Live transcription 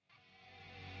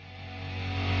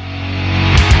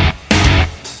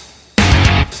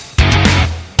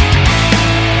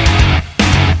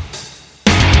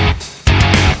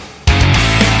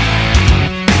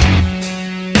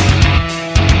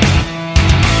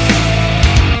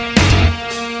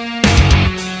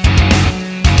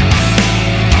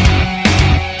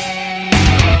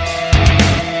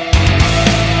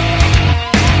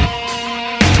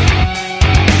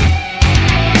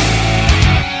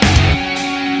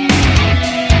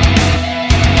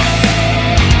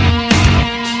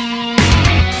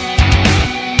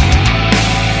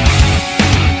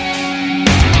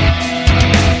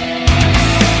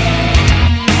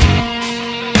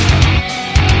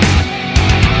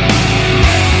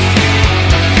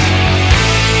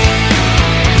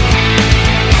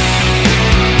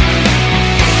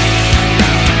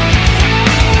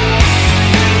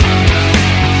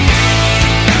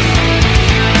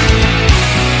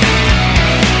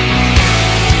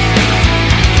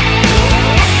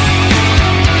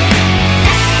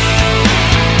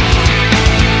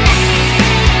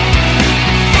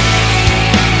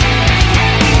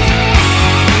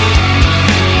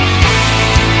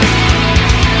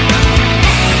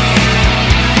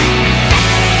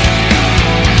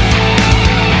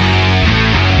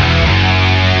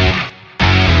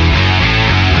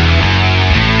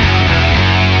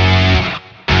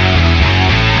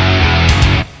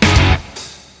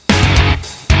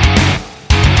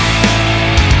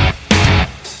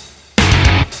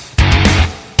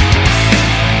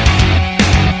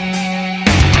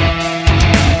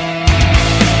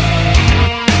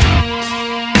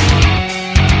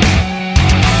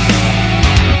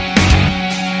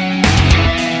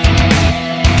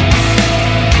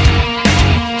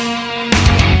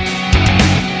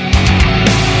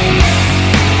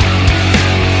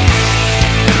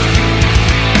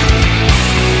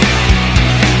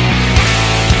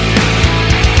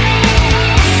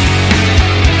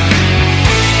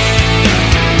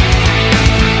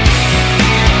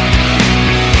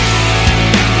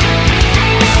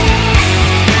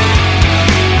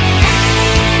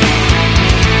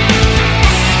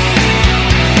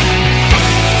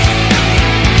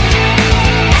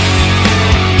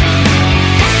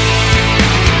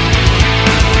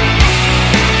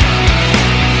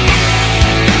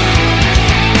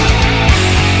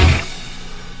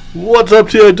What's up,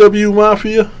 TIW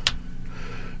Mafia?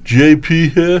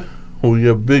 JP here. We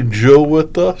got Big Joe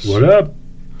with us. What up?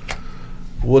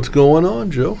 What's going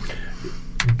on, Joe?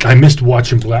 I missed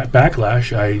watching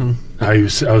Backlash.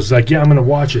 I was like, yeah, I'm going to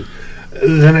watch it.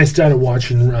 Then I started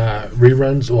watching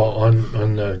reruns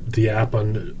on the app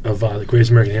of the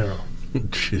Greatest American Hero.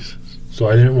 Jesus. So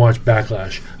I didn't watch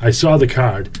Backlash. I saw the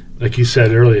card, like you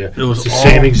said earlier. It was the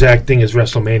same exact thing as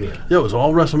WrestleMania. Yeah, it was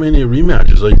all WrestleMania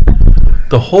rematches. Like,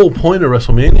 the whole point of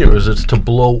WrestleMania is it's to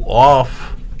blow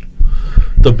off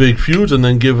the big feuds and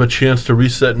then give a chance to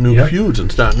reset new feuds and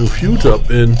start new feuds up.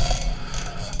 And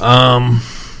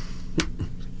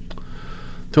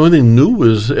the only thing new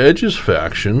is Edge's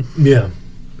faction. Yeah.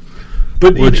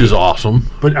 Which is awesome.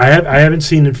 But I haven't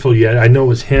seen it full yet. I know it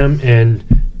was him and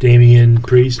Damian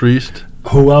Priest.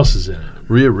 Who else is in it?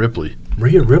 Rhea Ripley.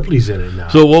 Rhea Ripley's in it now.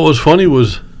 So what was funny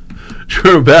was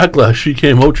during Backlash, she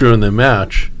came out during the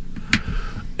match,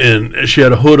 and she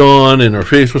had a hood on, and her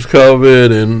face was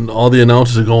covered, and all the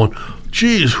announcers are going,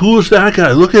 geez, who is that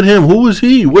guy? Look at him. Who is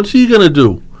he? What's he going to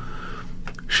do?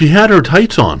 She had her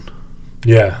tights on.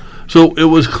 Yeah. So it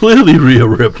was clearly Rhea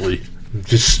Ripley.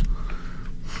 Just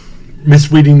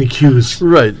misreading the cues.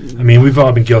 Right. I mean, we've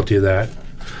all been guilty of that.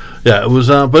 Yeah, it was,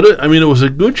 but it was a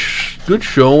good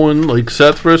showing. Like,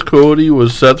 Seth versus Cody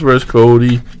was Seth versus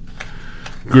Cody.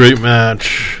 Great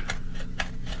match.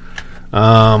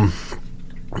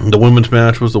 The women's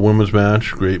match was the women's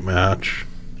match. Great match.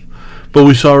 But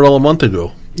we saw it all a month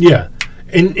ago. Yeah.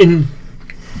 And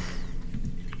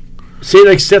say,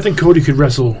 like, Seth and Cody could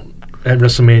wrestle at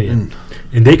WrestleMania,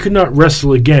 and they could not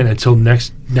wrestle again until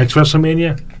next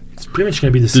WrestleMania. It's pretty much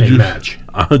going to be the same match.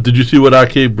 Did you see what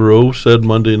RK Bro said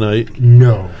Monday night?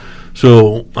 No.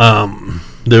 So,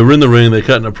 they were in the ring, they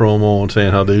cut in a promo and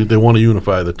saying how they want to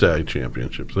unify the tag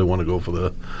championships. They want to go for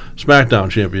the SmackDown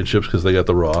championships because they got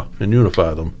the Raw and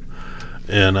unify them.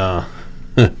 And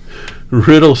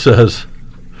Riddle says,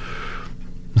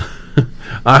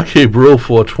 RK Bro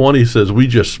 420 says, we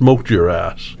just smoked your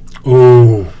ass.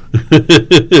 Oh.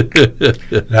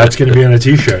 That's going to be on a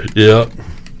t-shirt. Yeah.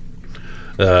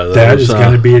 That is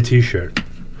going to be a t-shirt.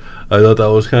 I thought that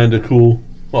was kind of cool.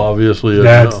 Obviously,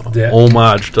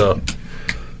 homage to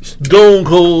Stone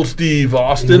Cold Steve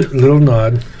Austin. Little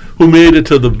nod. Who made it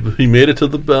to the? He made it to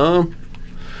the.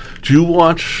 Did you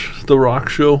watch the Rock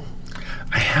show?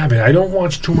 I haven't. I don't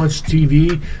watch too much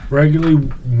TV regularly.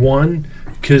 One,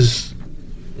 because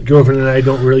girlfriend and I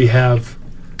don't really have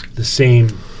the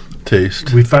same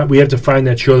taste. We have to find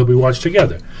that show that we watch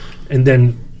together, and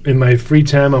then in my free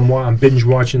time, I'm binge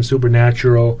watching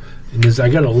Supernatural, and I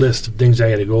got a list of things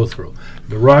I got to go through.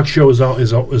 The Rock show is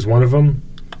one of them.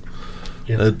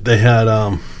 Yeah. They had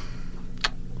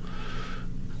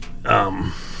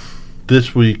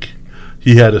this week.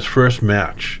 He had his first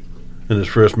match, and his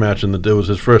first match match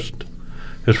was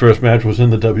in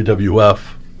the WWF.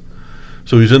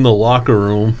 So he's in the locker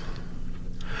room,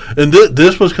 and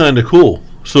this was kind of cool.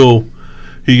 So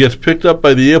he gets picked up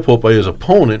by the airport by his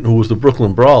opponent, who was the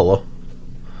Brooklyn Brawler.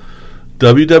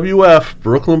 WWF,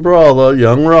 Brooklyn Brawler,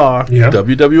 Young Rock,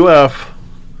 WWF,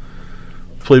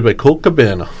 played by Colt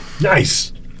Cabana.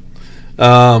 Nice.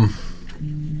 I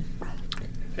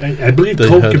believe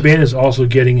Colt Cabana is also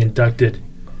getting inducted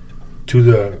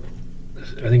to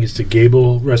I think it's the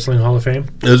Gable Wrestling Hall of Fame.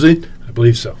 Is he? I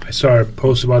believe so. I saw a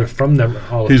post about it from the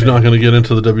Hall of Fame. He's not going to get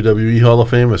into the WWE Hall of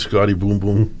Fame as Scotty Boom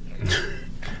Boom.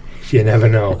 You never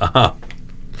know.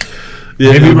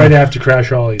 Yeah, maybe right after Crash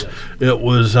Holly does. It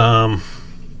was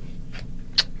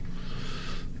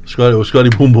Scotty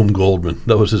Boom Boom Goldman.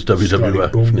 That was his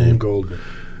WWF Boom name. Boom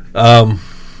Goldman.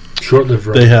 Short-lived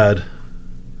run. They had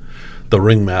the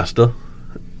Ringmaster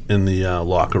in the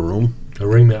locker room. The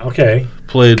Ringmaster, okay.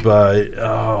 Played by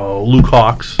Luke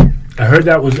Hawx. I heard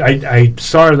that was. I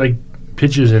saw like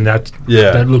pictures and that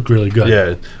looked really good.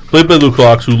 Yeah, played by Luke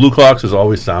Hawx. Luke Hawx has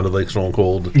always sounded like Stone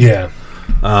Cold. Yeah.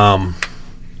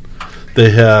 They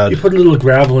had. You put a little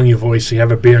gravel in your voice, so you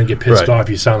have a beer and get pissed off.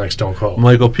 You sound like Stone Cold.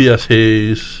 Michael P.S.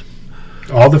 Hayes.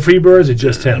 All the Freebirds, or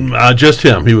just him? Just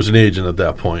him. He was an agent at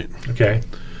that point. Okay.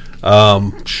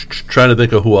 Trying to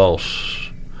think of who else.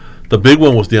 The big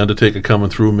one was the Undertaker coming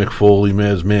through. Mick Foley,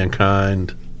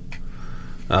 Mankind.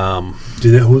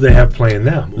 Who they have playing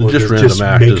them? Or just random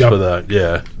actors for that.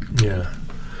 Yeah.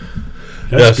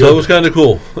 Yeah. So it was kind of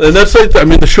cool. And that's like,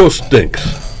 the show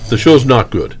stinks. The show's not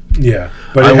good. Yeah.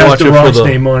 But it has the Rock's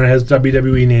name on it. It has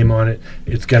WWE name on it.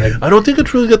 It's gonna. I don't think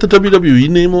it's really got the WWE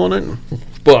name on it,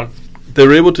 but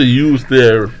they're able to use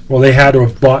their. Well, they had to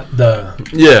have bought the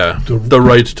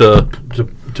rights to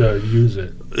use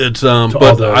it. It's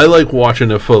but I like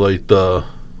watching it for like the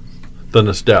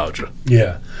nostalgia.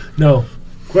 Yeah. No,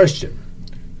 Question.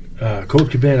 Colt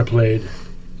Cabana played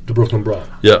the Brooklyn Brawl.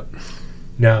 Yeah.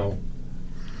 Now,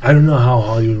 I don't know how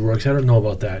Hollywood works. I don't know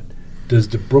about that. Does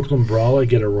the Brooklyn Brawler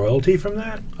get a royalty from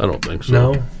that? I don't think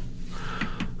so. No?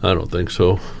 I don't think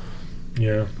so.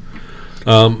 Yeah.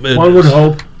 One would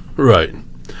hope. Right.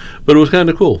 But it was kind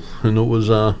of cool. And it was...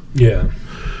 yeah.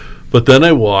 But then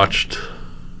I watched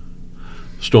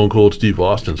Stone Cold Steve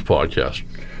Austin's podcast.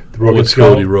 The Broken with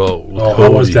Skull? Cody Rhodes. Oh,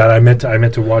 how was that? I meant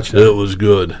to watch that. It was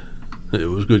good. It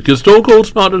was good. Because Stone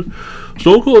Cold's not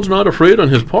afraid on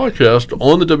his podcast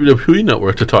on the WWE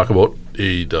Network to talk about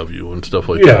AEW and stuff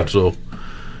like that. So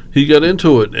he got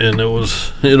into it, and it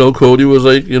was, Cody was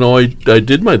like, I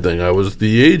did my thing. I was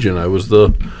the agent. I was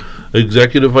the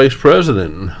executive vice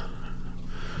president.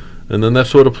 And then that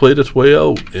sort of played its way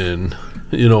out. And,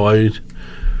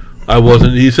 I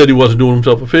wasn't, he said he wasn't doing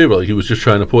himself a favor. Like, he was just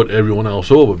trying to put everyone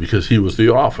else over because he was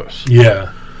the office.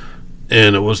 Yeah.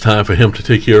 And it was time for him to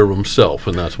take care of himself,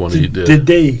 and that's when he did. Did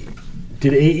the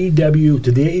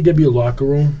AEW locker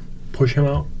room push him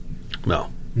out? No.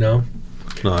 No?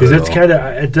 Because that's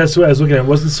what I was looking at. It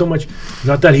wasn't so much,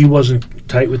 not that he wasn't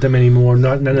tight with them anymore,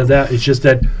 none of that. It's just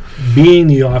that being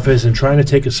the office and trying to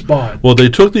take a spot. Well, they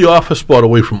took the office spot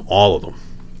away from all of them.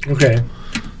 Okay.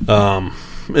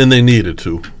 And they needed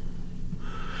to.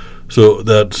 So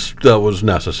that was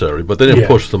necessary, but they didn't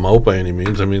push them out by any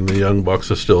means. I mean, the Young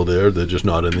Bucks are still there; they're just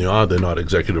not in the they're not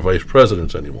executive vice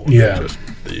presidents anymore. Yeah, they're just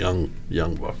the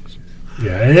young Bucks.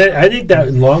 Yeah, and I think that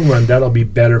in the long run that'll be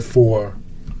better for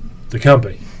the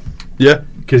company. Yeah,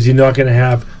 because you're not going to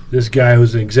have this guy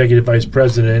who's an executive vice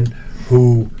president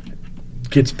who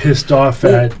gets pissed off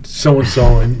at so and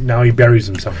so, and now he buries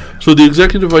him somewhere. So the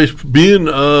executive vice, being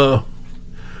a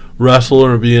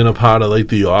wrestler and being a part of like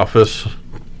the office.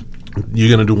 You're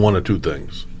going to do one or two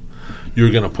things.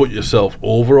 You're going to put yourself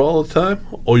over all the time,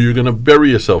 or you're going to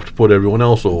bury yourself to put everyone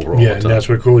else over all the time. Yeah, and that's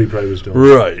what Cody probably was doing.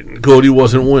 Right. Cody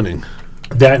wasn't winning.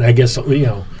 That, I guess,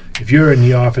 if you're in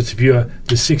the office, if you're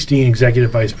the 16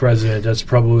 executive vice president, that's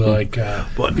probably like,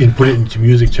 put it into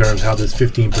music terms, how there's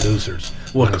 15 producers.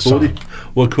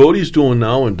 What Cody's doing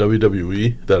now in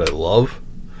WWE that I love,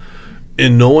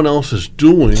 and no one else is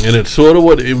doing, and it's sort of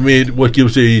what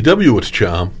gives AEW its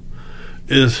charm,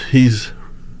 is he's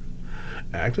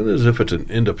acting as if it's an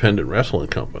independent wrestling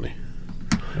company.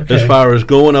 Okay. As far as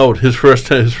going out, his first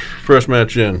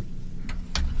match in.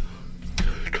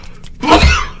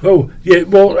 Oh yeah,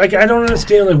 well, I don't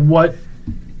understand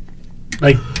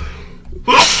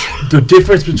the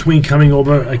difference between coming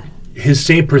over his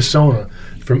same persona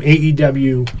from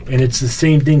AEW, and it's the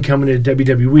same thing coming to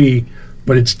WWE,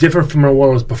 but it's different from what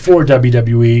it was before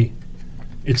WWE.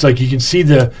 It's like you can see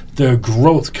the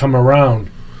growth come around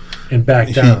and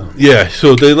back down.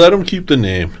 So they let him keep the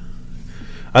name.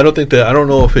 I don't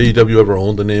know if AEW ever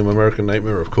owned the name American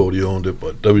Nightmare or if Cody owned it,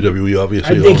 but WWE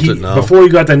obviously owns it now. Before he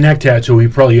got the neck tattoo, he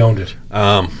probably owned it.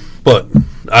 But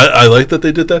I like that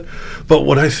they did that. But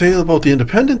what I say about the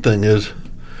independent thing is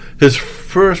his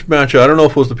first match, I don't know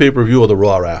if it was the pay-per-view or the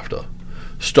Raw after,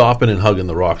 stopping and hugging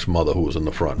The Rock's mother who was in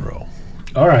the front row.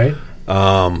 All right.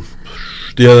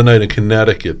 The other night in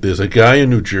Connecticut, there's a guy in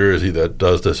New Jersey that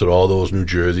does this at all those New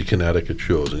Jersey, Connecticut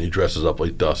shows, and he dresses up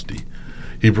like Dusty.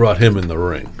 He brought him in the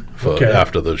ring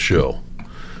after the show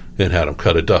and had him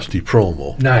cut a Dusty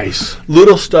promo. Nice.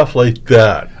 Little stuff like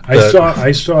that.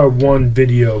 I saw one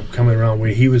video coming around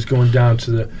where he was going down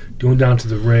to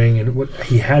the ring, and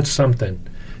he had something.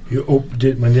 He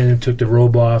then took the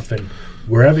robe off, and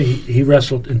wherever he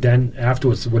wrestled, and then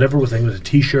afterwards, whatever was, I think it was a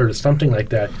T-shirt or something like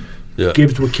that. Yeah. Gave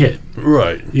it to a kid.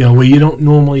 Right. Where you don't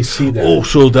normally see that. Oh,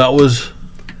 so that was...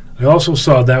 I also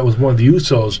saw that was one of the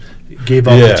Usos gave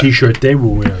out the T-shirt they were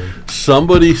wearing.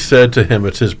 Somebody said to him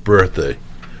it's his birthday.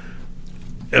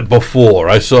 Before,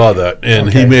 I saw that,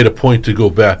 and he made a point to go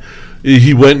back.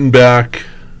 He went back,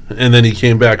 and then he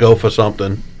came back out for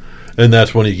something, and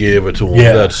that's when he gave it to him.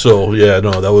 Yeah.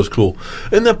 That was cool.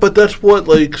 But that's what,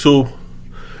 so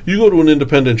you go to an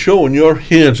independent show, and you're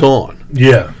hands-on.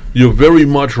 Yeah. You're very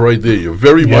much right there. You're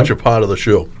very much a part of the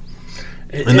show.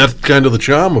 And that's kind of the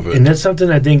charm of it. And that's something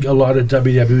I think a lot of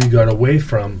WWE got away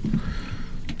from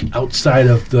outside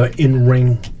of the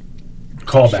in-ring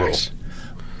callbacks,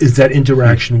 is that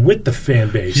interaction with the fan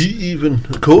base.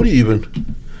 Cody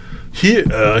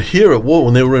here at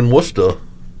when they were in Worcester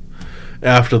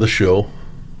after the show,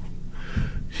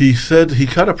 he said he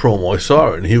cut a promo. I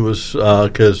saw it, and he was,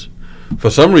 because for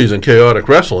some reason Chaotic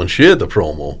Wrestling shared the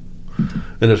promo.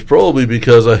 And it's probably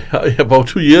because about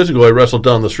 2 years ago I wrestled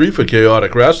down the street for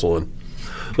Chaotic Wrestling.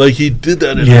 He did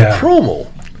that in a promo,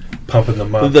 pumping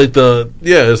them up. It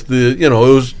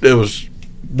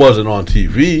wasn't on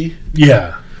TV.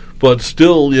 Yeah, But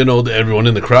still, everyone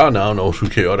in the crowd now knows who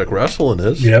Chaotic Wrestling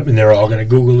is. Yep, and they're all going to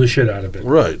Google the shit out of it.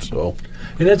 Right, so.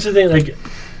 And that's the thing, like,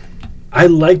 I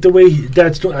like the way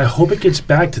that's doing. I hope it gets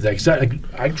back to that. Because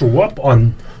I grew up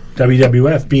on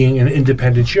WWF being an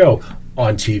independent show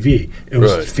on TV. It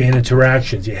was fan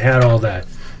interactions. You had all that.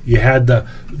 You had the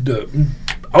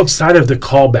outside of the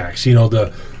callbacks, all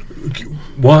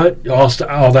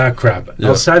that crap. Yep.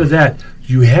 Outside of that,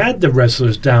 you had the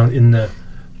wrestlers down in the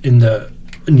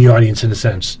audience, in a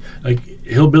sense, like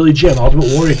Hillbilly Jim, Ultimate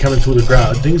Warrior coming through the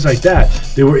crowd, things like that.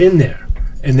 They were in there,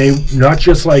 and they not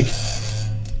just like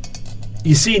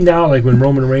you see now, like when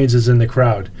Roman Reigns is in the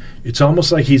crowd, it's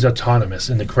almost like he's autonomous,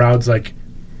 and the crowd's like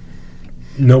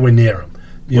nowhere near him.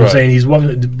 You know what I'm saying? He's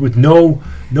walking with no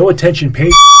attention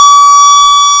paid.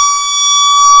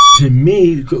 To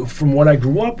me, from what I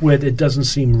grew up with, it doesn't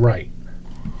seem right.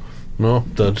 No,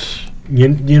 that's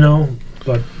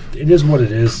but it is what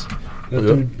it is.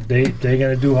 They're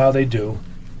gonna do how they do.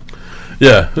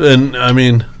 Yeah, and I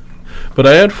mean, but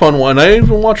I had fun. I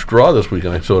even watched Raw this week,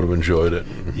 and I sort of enjoyed it.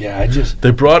 Yeah,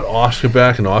 they brought Asuka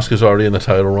back, and Asuka's already in the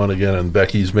title run again, and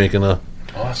Becky's making a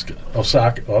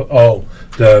Osaka.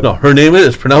 No, her name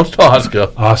is pronounced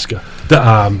Asuka. Asuka,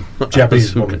 the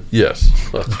Japanese woman. Yes.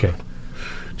 Okay.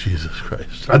 Jesus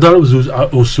Christ! I thought it was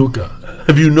Osuka.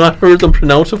 Have you not heard them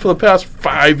pronounce it for the past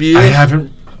 5 years? I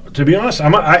haven't. To be honest,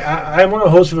 I'm one of the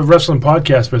hosts of a wrestling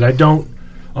podcast, but I don't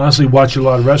honestly watch a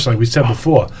lot of wrestling. We said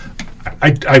before,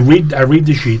 I read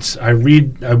the sheets. I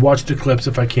watch the clips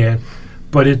if I can,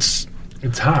 but it's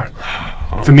hard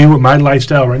for me with my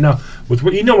lifestyle right now. With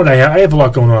what I have a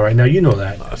lot going on right now. You know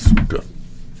that. Asuka.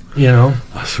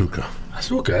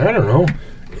 Asuka. I don't know.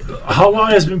 How long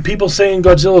has been people saying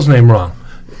Godzilla's name wrong?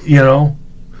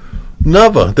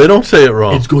 Never. They don't say it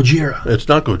wrong. It's Gojira. It's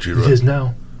not Gojira. It is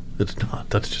now. It's not.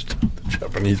 That's just how the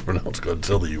Japanese pronounce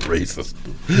Godzilla, you racist.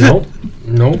 No.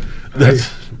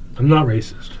 I'm not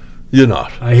racist. You're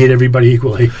not. I hate everybody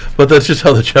equally. But that's just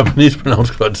how the Japanese pronounce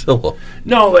Godzilla.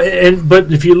 No,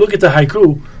 but if you look at the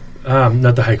haiku,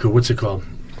 not the haiku, what's it called?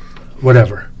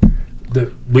 Whatever.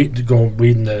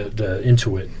 Reading the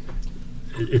into it,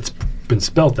 it's been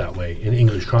spelt that way in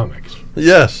English comics.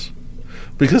 Yes.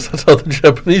 Because that's how the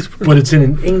Japanese pronounce it. But it's in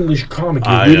an English comic.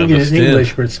 You're reading it in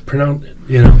English, but it's pronounced,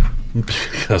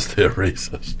 Because they're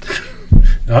racist.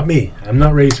 Not me. I'm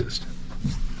not racist.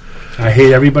 I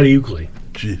hate everybody equally.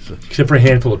 Jesus. Except for a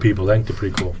handful of people. I think they're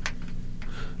pretty cool.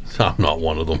 I'm not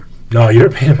one of them. No, you're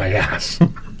a pain in my ass.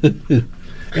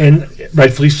 And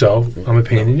rightfully so. I'm a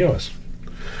pain in yours.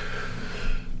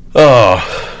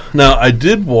 Now, I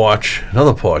did watch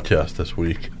another podcast this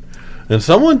week, and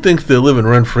someone thinks they're living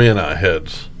rent-free in our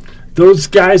heads. Those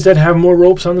guys that have more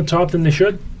ropes on the top than they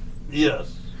should?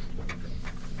 Yes.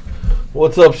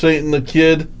 What's up, Satan the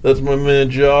Kid? That's my man,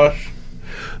 Josh.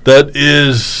 That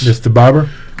is... Mr. Barber?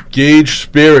 Gage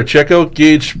Spirit. Check out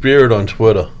Gage Spirit on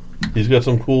Twitter. He's got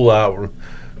some cool artwork.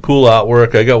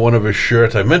 I got one of his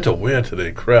shirts. I meant to wear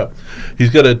today. Crap. He's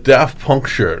got a Daft Punk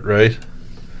shirt, right?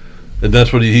 And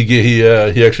that's what he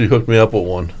actually hooked me up with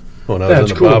one when I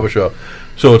was in the barbershop.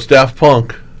 So it's Daft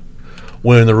Punk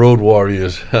wearing the Road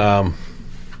Warriors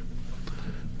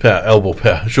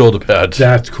shoulder pads.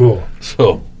 That's cool.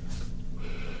 So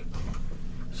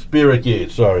Spirit Gate.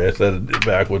 Sorry, I said it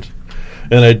backwards.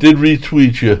 And I did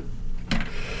retweet you.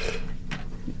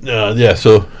 Yeah.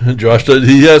 So Josh,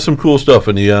 he has some cool stuff,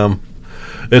 and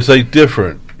it's like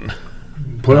different.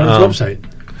 Put it on his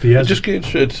website. Just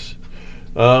Gage. It's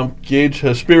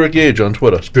Gage Spirit Gage on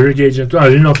Twitter. Spirit Gage. I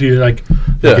didn't know if you like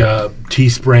a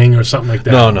Teespring or something like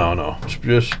that. No.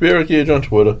 Spirit Gage on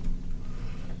Twitter.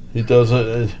 He does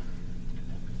it.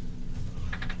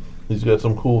 He's got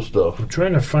some cool stuff. I'm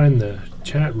trying to find the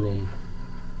chat room,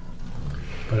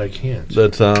 but I can't.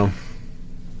 That's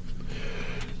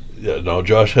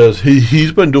Josh has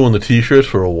he's been doing the T-shirts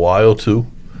for a while too,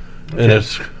 and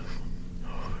it's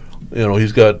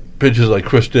he's got pictures like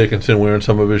Chris Dickinson wearing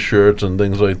some of his shirts and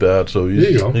things like that. So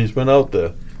he's been out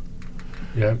there.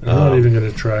 Yeah, I'm not even going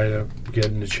to try to get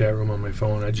in the chat room on my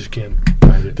phone. I just can't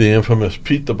find it. The infamous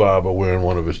Pete the Barber wearing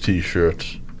one of his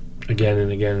T-shirts. Again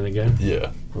and again and again?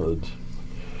 Yeah.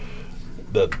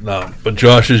 But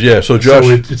Josh is, So Josh...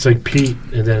 So it's like Pete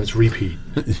and then it's repeat.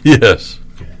 Yes.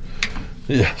 Okay.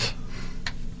 Yes.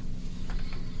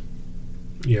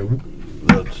 Yeah,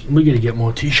 we got to get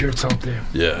more T-shirts out there.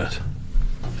 Yes.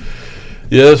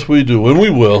 Yes, we do. And we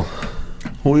will.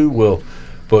 We will.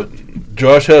 But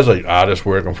Josh has like artists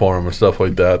working for him and stuff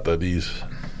like that he's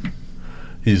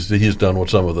done with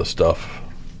some of the stuff.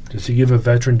 Does he give a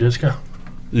veteran discount?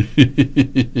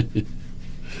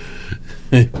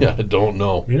 Yeah, I don't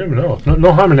know. You never know.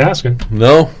 No harm in asking.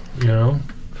 No.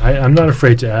 I'm not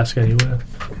afraid to ask anywhere.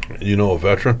 You know a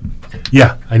veteran?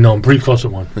 Yeah, I know. I'm pretty close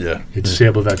with one. Yeah. He's a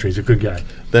disabled veteran. He's a good guy.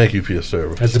 Thank you for your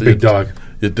service. That's a big dog.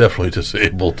 You're definitely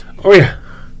disabled. Oh, yeah.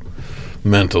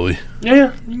 Mentally.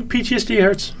 Yeah. PTSD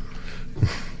hurts.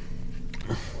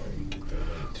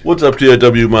 What's up,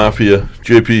 TIW Mafia?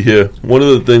 JP here. One of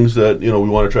the things that, we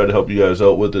want to try to help you guys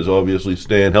out with is obviously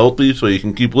staying healthy so you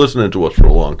can keep listening to us for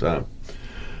a long time.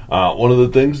 One of the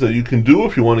things that you can do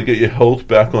if you want to get your health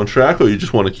back on track or you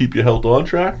just want to keep your health on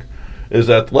track is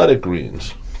Athletic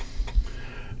Greens.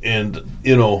 And,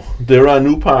 they're our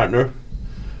new partner.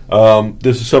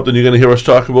 This is something you're going to hear us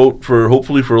talk about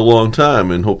hopefully for a long time,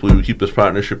 and hopefully we keep this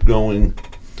partnership going.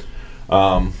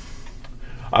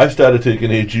 I started taking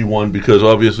AG1 because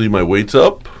obviously my weight's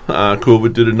up.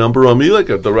 COVID did a number on me like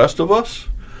the rest of us.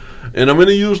 And I'm going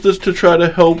to use this to try to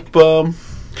help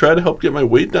get my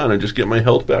weight down and just get my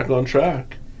health back on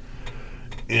track.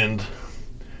 And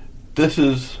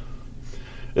it's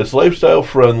lifestyle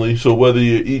friendly, so whether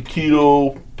you eat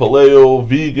keto, paleo,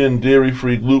 vegan,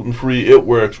 dairy-free, gluten-free, it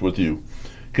works with you.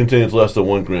 Contains less than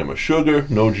 1 gram of sugar,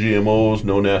 no GMOs,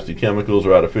 no nasty chemicals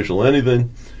or artificial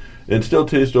anything, and still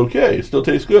tastes okay. It still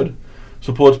tastes good.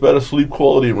 Supports better sleep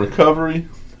quality and recovery.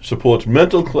 Supports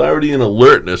mental clarity and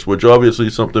alertness, which obviously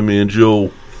is something me and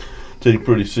Joe take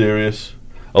pretty serious,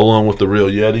 along with the Real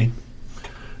Yeti.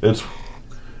 It's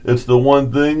the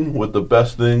one thing with the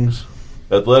best things.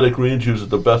 Athletic Greens uses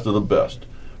the best of the best.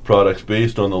 Products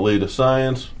based on the latest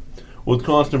science, with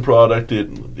constant product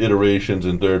iterations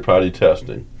and third-party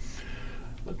testing.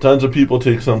 Tons of people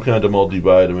take some kind of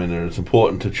multivitamin, and it's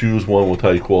important to choose one with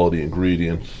high-quality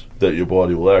ingredients that your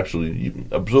body will actually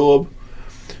absorb.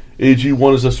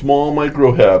 AG1 is a small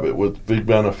micro-habit with big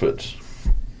benefits.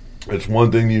 It's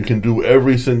one thing you can do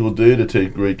every single day to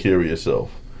take great care of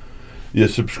yourself. Your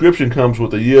subscription comes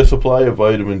with a year's supply of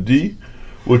vitamin D,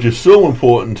 which is so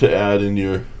important to add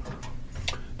in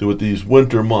with these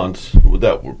winter months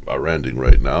that are ending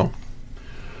right now,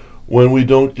 when we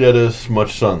don't get as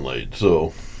much sunlight.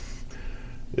 So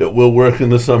it will work in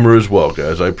the summer as well,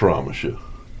 guys, I promise you.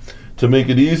 To make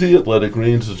it easy, Athletic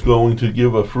Greens is going to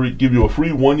give you a free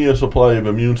 1-year supply of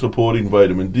immune-supporting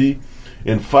vitamin D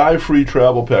and 5 free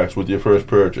travel packs with your first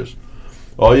purchase.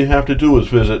 All you have to do is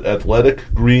visit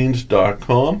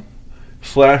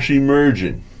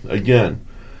athleticgreens.com/emerging. Again,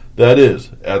 that is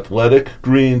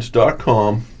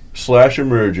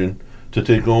athleticgreens.com/emerging to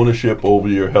take ownership over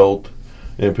your health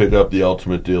and pick up the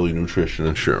ultimate daily nutrition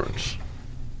insurance.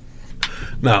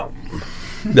 Now,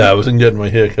 I wasn't getting my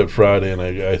hair cut Friday, and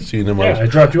I seen him. I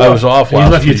dropped you off. I was off last week.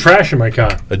 You left your trash in my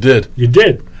car. I did. You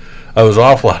did. I was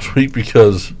off last week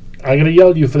because... I'm going to yell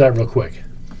at you for that real quick.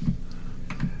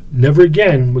 Never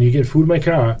again, when you get food in my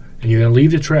car and you're going to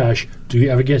leave the trash, do you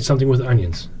ever get something with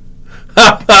onions.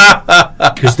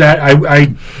 Because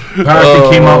I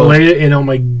came out later, and oh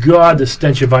my God, the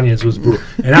stench of onions was brutal.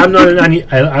 And I'm not an onion.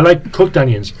 I like cooked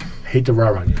onions. I hate the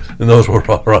raw onions. And those were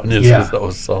raw onions Yeah. because that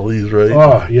was Sully's, right?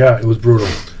 Oh, yeah, it was brutal.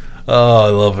 Oh, I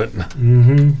love it.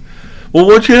 Mm-hmm. Well,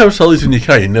 once you have Sully's in your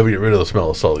car, you never get rid of the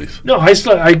smell of Sully's. No,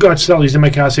 I got Sully's in my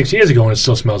car 6 years ago, and it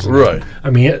still smells like Right. I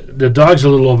mean, the dog's a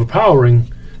little overpowering,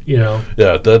 Yeah,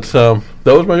 that's that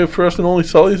was my first and only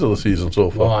Sully's of the season so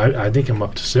far. Well, I think I'm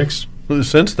up to 6.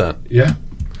 Since then. Yeah.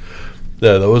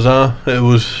 Yeah, that was it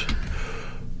was.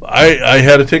 I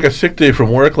had to take a sick day from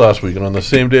work last week, and on the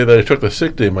same day that I took the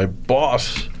sick day, my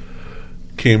boss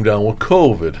came down with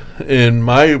COVID. And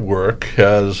my work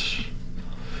has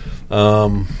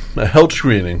a health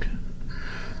screening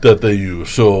that they use.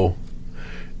 So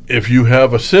if you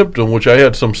have a symptom, which I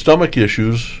had some stomach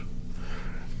issues,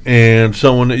 and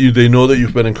someone that they know that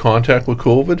you've been in contact with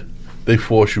COVID, they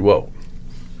force you out.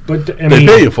 But They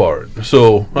pay you for it.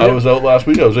 So Yeah. I was out last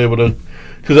week. I was able to,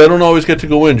 because I don't always get to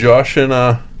go in. Josh and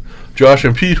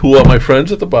Pete, who are my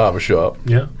friends at the barbershop,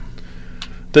 Yeah.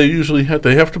 they usually have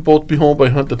to both be home by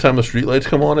the time the streetlights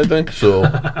come on, I think. So,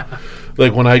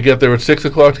 like when I get there at 6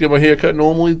 o'clock to get my hair cut,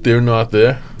 normally they're not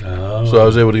there. Oh. So I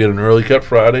was able to get an early cut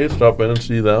Friday, stop in and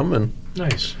see them, and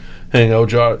Nice. hang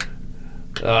out.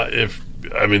 The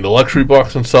luxury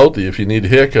box in Southie, if you need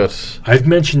haircuts, I've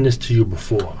mentioned this to you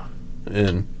before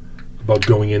and about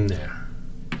going in there.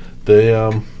 they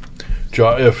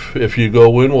if you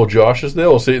go in while Josh is there,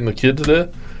 or Satan the kid's there,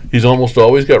 he's almost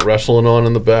always got wrestling on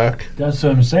in the back. That's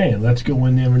what I'm saying. Let's go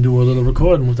in there and do a little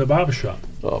recording with the barbershop.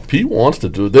 Pete wants to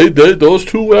do it. Those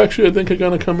two actually, I think, are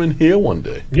going to come in here one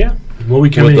day. Yeah. Well, we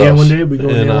come With in here us. one day. We go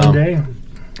in there one day.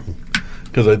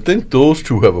 Because I think those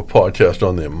two have a podcast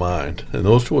on their mind, and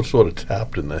those two are sort of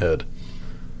tapped in the head.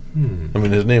 I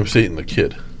mean, his name's Satan the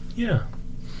Kid. Yeah.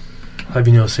 How do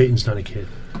you know Satan's not a kid?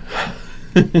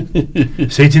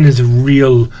 Satan is a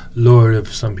real lord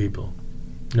of some people.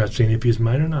 Not saying if he's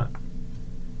mine or not.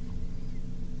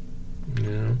 You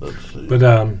know? Let's see. But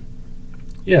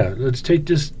yeah, let's take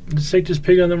this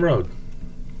pig on the road.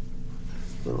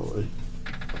 Oh, wait.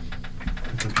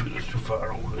 The computer's too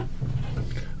far away.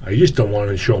 I just don't want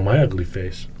to show my ugly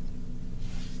face.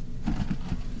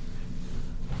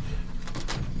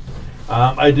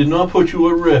 I did not put you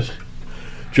at risk,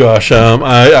 Josh.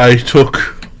 I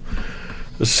took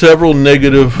several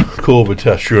negative COVID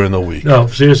tests during the week. No,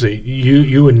 seriously,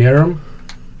 you were near him.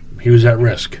 He was at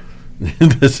risk.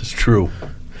 This is true.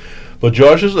 But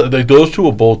Josh is like, those two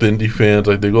are both indie fans.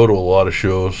 Like, they go to a lot of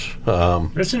shows.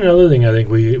 That's another thing I think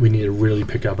we need to really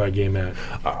pick up our game at.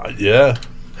 Yeah.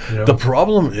 You know? The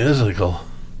problem is, like,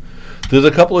 there's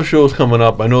a couple of shows coming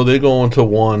up. I know they're going to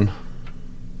one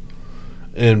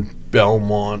in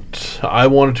Belmont. I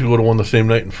wanted to go to one the same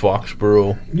night in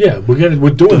Foxborough. Yeah, we're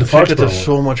doing the Foxborough. Tickets are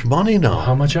so much money now.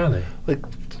 How much are they? Like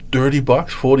 $30,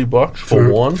 $40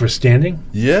 for one. For standing?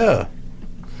 Yeah.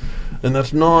 And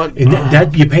that's not... And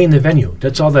that you're paying the venue.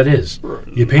 That's all that is.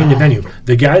 You're paying the venue.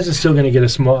 The guys are still going to get a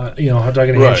small, hot dog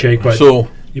and a handshake, but so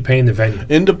you're paying the venue.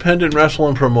 Independent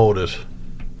wrestling promoters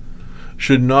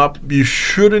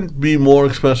shouldn't be more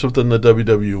expensive than the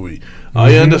WWE. Mm-hmm.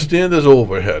 I understand there's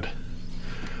overhead.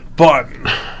 But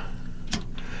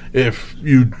if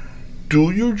you do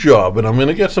your job, and I'm going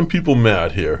to get some people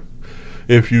mad here,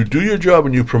 if you do your job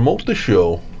and you promote the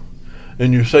show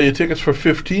and you sell your tickets for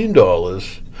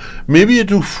 $15, maybe you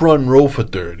do front row for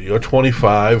 $30 or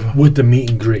 $25 with the meet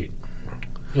and greet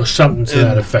or something to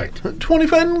that effect.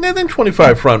 $25, I think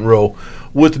 $25 front row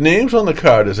with names on the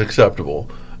card is acceptable,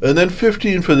 and then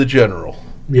 $15 for the general.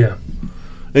 Yeah.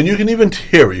 And you can even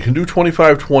tier. You can do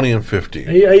 25, 20, and 15.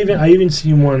 I even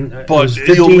seen one. But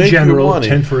 15 general,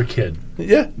 10 for a kid.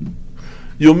 Yeah,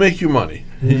 you'll make your money.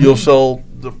 Mm-hmm. You'll sell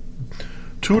the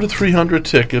 200 to 300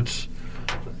 tickets.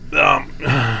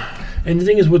 And the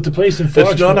thing is, with the place in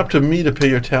Foxborough, it's not up to me to pay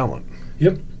your talent.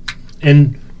 Yep.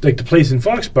 And like the place in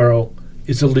Foxborough,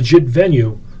 it's a legit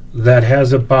venue that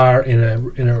has a bar and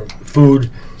a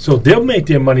food, so they'll make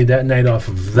their money that night off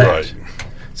of that. Right.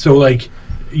 So like.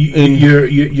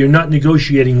 You're not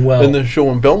negotiating well. And the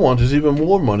show in Belmont is even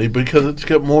more money because it's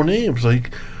got more names.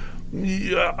 Like,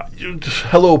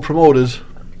 hello, promoters.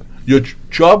 Your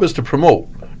job is to promote,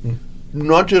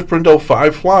 not just print out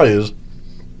 5 flyers.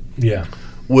 Yeah.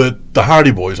 With the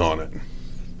Hardy Boys on it,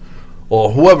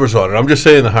 or whoever's on it. I'm just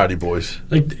saying the Hardy Boys.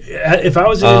 Like, if I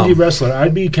was an indie wrestler,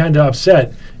 I'd be kind of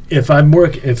upset if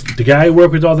the guy I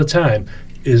work with all the time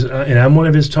is, and I'm one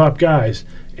of his top guys.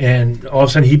 And all of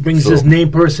a sudden he brings his name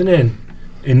person in,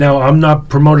 and now I'm not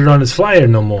promoted on his flyer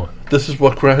no more. This is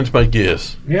what grinds my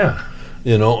gears. Yeah.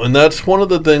 And that's one of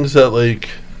the things that, like,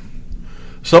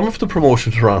 some of the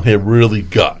promotions around here really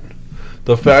got.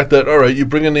 The fact that, all right, you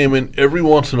bring a name in every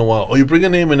once in a while, or you bring a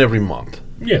name in every month.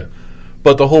 Yeah.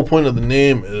 But the whole point of the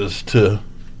name is to...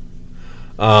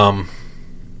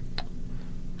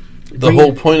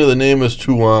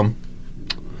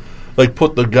 like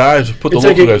put the local guys.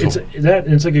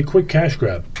 It's like a quick cash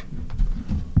grab.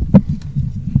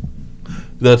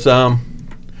 That's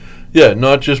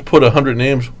not just put 100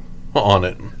 names on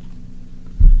it.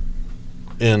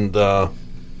 And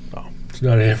it's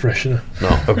not air freshener. No,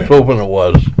 I was hoping it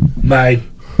was. My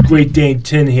Great Dane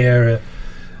Tin here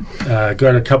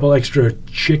got a couple extra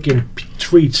chicken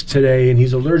treats today, and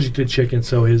he's allergic to chicken,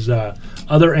 so his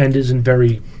other end isn't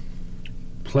very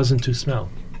pleasant to smell.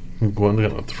 I'm going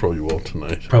to throw you out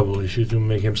tonight. Probably. She's going to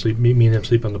make him sleep. Me and him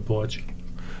sleep on the porch.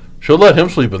 She'll let him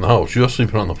sleep in the house. You're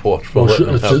sleeping on the porch. Only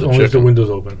if the window's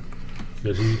open.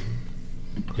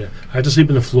 Yeah. I have to sleep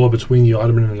on the floor between the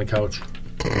ottoman and the couch.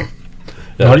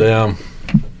 Yeah, damn.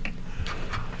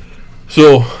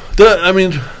 So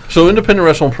independent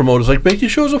wrestling promoters, like, make your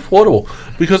shows affordable.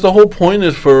 Because the whole point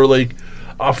is for, like,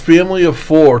 a family of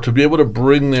 4 to be able to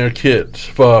bring their kids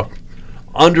for...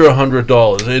 under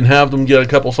 $100 and have them get a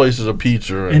couple slices of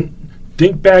pizza. And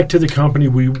think back to the company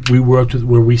we worked with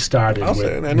where we started. I'll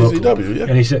say an NECW, yeah.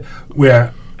 And he said,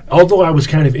 although I was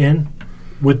kind of in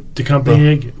with the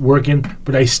company working,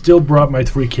 but I still brought my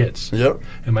 3 kids. Yep.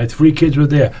 And my 3 kids were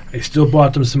there. I still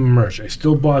bought them some merch. I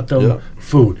still bought them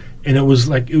food. And it was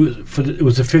like, it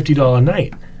was a $50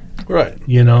 night. Right.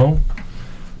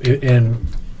 And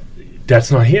that's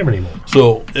not here anymore.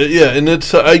 So, and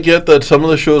it's I get that some of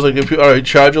the shows, like, if you, all right,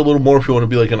 charge a little more if you want to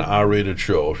be like an R-rated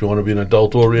show, if you want to be an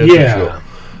adult-oriented show.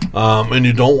 And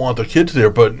you don't want the kids there,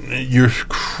 but you're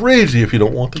crazy if you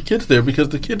don't want the kids there because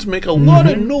the kids make a lot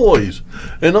of noise.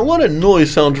 And a lot of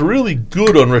noise sounds really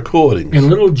good on recordings. And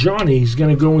little Johnny's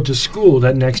going to go into school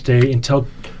that next day and tell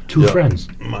two friends.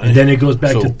 And then it goes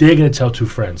back to they're going to tell two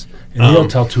friends. And they'll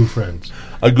tell two friends.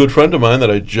 A good friend of mine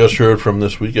that I just heard from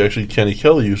this week, actually, Kenny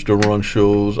Kelly, used to run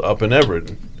shows up in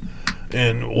Everett.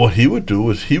 And what he would do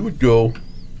is he would go...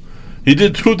 He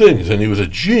did two things, and he was a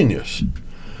genius.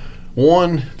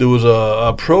 One, there was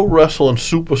a pro wrestling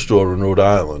superstore in Rhode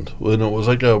Island, and it was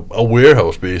like a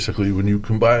warehouse, basically, when you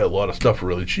can buy a lot of stuff for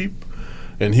really cheap.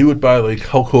 And he would buy, like,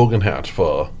 Hulk Hogan hats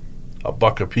for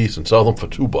 $1 a piece and sell them for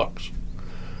 $2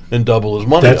 and double his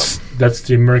money. That's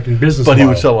the American business But model. he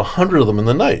would sell 100 of them in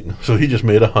the night, so he just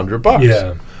made $100.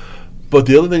 Yeah. But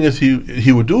the other thing is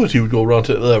he would do is he would go around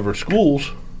to the Everett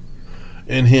schools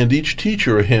and hand each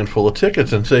teacher a handful of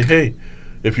tickets and say, hey,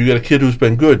 if you got a kid who's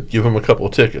been good, give him a couple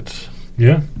of tickets.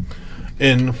 Yeah.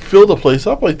 And fill the place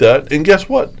up like that. And guess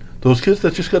what? Those kids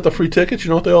that just got the free tickets, you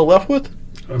know what they all left with?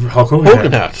 Hulk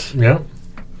Hogan hats. Yeah.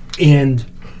 And...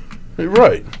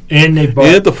 Right. And they bought...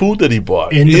 And the food that he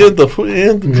bought. And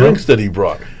the drinks that he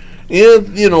brought.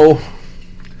 And, you know...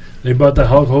 They bought the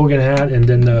Hulk Hogan hat and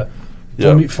then the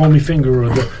foamy finger or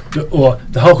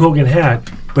the Hulk Hogan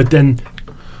hat, but then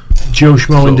Joe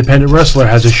Schmo, independent wrestler,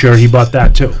 has a shirt. He bought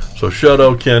that too. So shout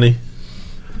out, Kenny.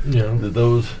 You know.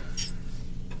 Those...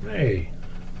 Hey.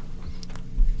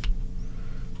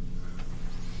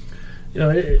 You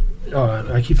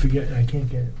know, I keep forgetting. I can't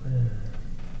get it.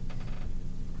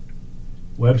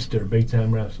 Webster, big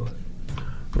time wrestler.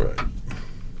 Right.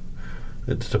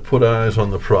 It's to put eyes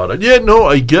on the product. Yeah, no,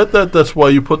 I get that. That's why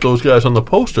you put those guys on the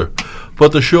poster.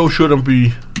 But the show shouldn't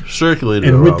be circulated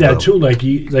and around with that them. too, like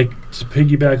to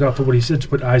piggyback off of what he said, to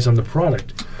put eyes on the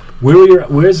product.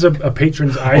 Where's a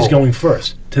patron's eyes going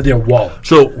first? To their wallet.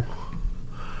 So,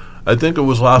 I think it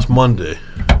was last Monday.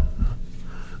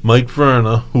 Mike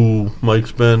Verna, who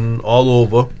Mike's been all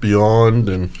over, Beyond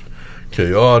and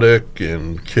Chaotic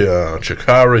and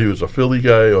Chikara. He was a Philly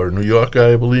guy or a New York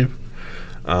guy, I believe.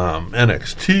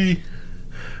 NXT.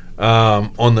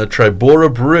 On the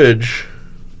Tribora Bridge,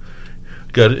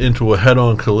 got into a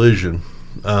head-on collision.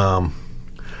 And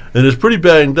is pretty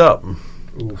banged up.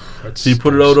 Oof, he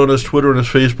put it out on his Twitter and his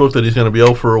Facebook that he's going to be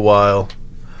out for a while.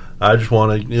 I just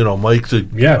want to, Mike to...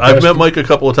 Yeah, I've met Mike a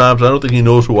couple of times. I don't think he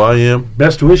knows who I am.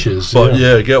 Best wishes. But,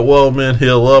 get well, man.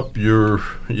 Heal up. You're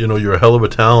a hell of a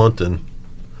talent, and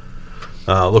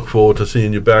look forward to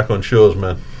seeing you back on shows,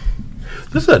 man.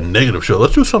 This is a negative show.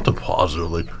 Let's do something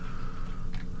positive. Like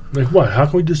what? How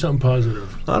can we do something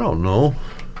positive? I don't know.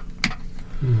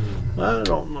 I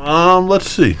don't know. Let's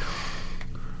see.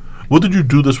 What did you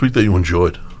do this week that you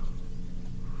enjoyed?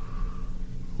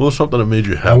 What was something that made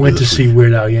you happy? I went to see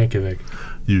Weird Al Yankovic.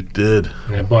 You did.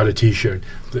 And I bought a T-shirt.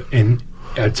 And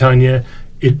I'm telling you,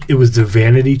 it was the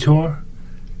Vanity Tour.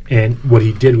 And what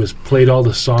he did was played all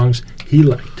the songs he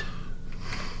liked.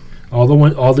 All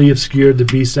the obscure, the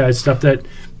B-side stuff that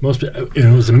most... And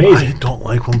it was amazing. I don't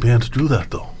like when bands do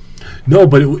that, though. No,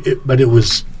 but it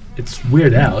was... It's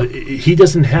Weird Al. He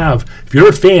doesn't have... If you're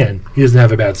a fan, he doesn't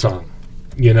have a bad song.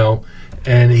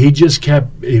 And he just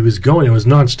kept... He was going. It was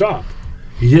nonstop.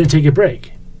 He didn't take a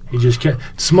break. He just kept...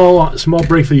 Small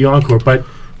break for the encore, but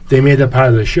they made that part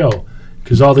of the show.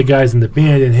 Because all the guys in the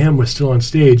band and him were still on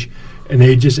stage, and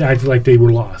they just acted like they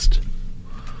were lost.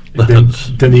 And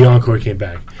then the encore came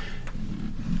back.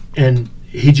 And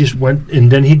he just went...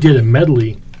 And then he did a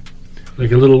medley,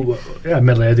 like a little...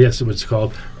 medley, I guess it's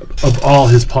called, of all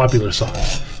his popular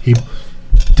songs. He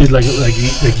did like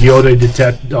Yoda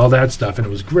did all that stuff, and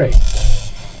it was great.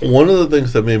 One of the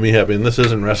things that made me happy, and this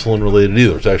isn't wrestling related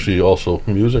either, it's actually also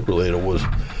music related, was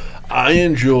I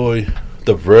enjoy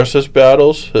the versus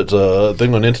battles. It's a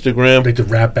thing on Instagram. Like the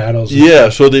rap battles? Yeah,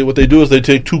 so what they do is they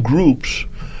take two groups,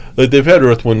 like they've had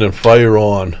Earth, Wind, and Fire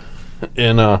on,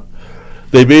 and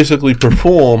they basically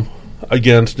perform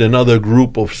against another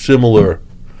group of a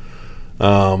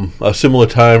similar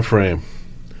time frame.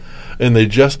 And they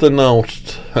just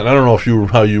announced, and I don't know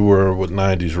how you were with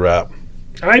 90s rap.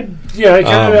 I'm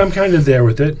kind of there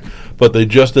with it. But they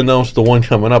just announced the one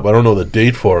coming up. I don't know the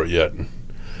date for it yet.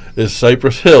 Is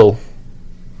Cypress Hill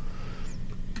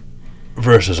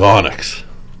versus Onyx.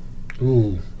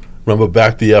 Ooh. Remember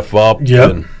Back the F Up?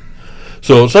 Yep.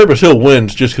 So Cypress Hill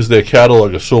wins just because their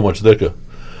catalog is so much thicker.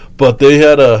 But they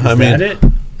had Is that it?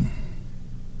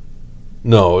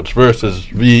 No, it's versus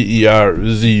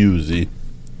VERZUZ.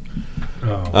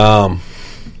 Oh.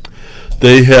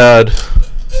 They had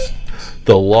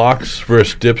the Locks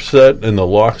versus Dipset, and the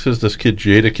Locks is this kid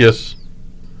Jadakiss.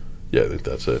 Yeah, I think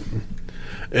that's it.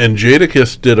 And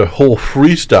Jadakiss did a whole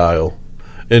freestyle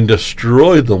and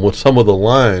destroyed them with some of the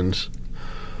lines.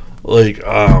 Like,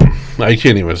 I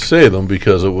can't even say them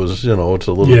because it was, it's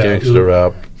a little gangster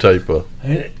rap type of.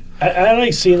 I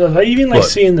like seeing those. I even like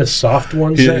seeing the soft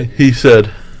ones. He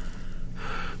said,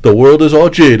 the world is all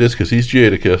Jadis, because he's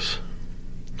Jadakiss.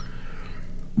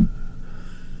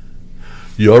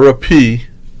 You're a P,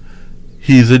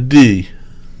 he's a D,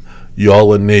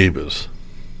 y'all are neighbors.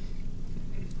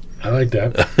 I like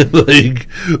that. Like,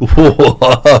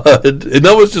 what? And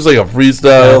that was just like a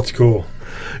freestyle. That's cool.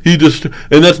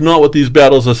 And that's not what these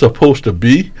battles are supposed to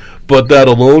be, but that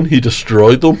alone, he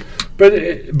destroyed them. But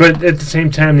at the same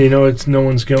time, it's no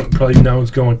one's going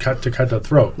cut the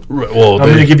throat. Right, well, I'm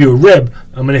going to give you a rib.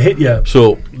 I'm going to hit you.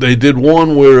 So they did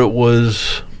one where it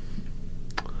was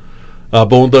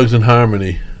Bone Thugs and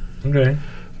Harmony. Okay.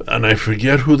 And I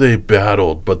forget who they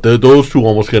battled, but those two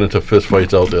almost get into fist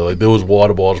fights out there. Like there was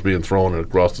water balls being thrown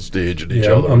across the stage at each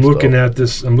other. I'm looking at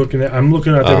this. I'm looking at their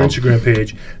Instagram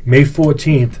page, May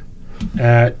 14th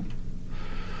at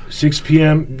 6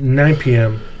 p.m., 9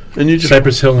 p.m. And you just,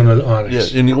 Cypress Hill and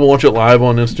Onyx. Yeah, and you can watch it live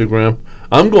on Instagram.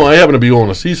 I happen to be going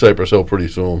to see Cypress Hill pretty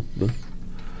soon.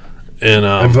 And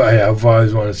I've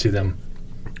always wanted to see them.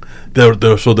 They're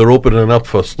opening up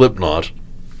for Slipknot.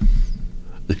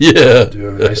 Yeah,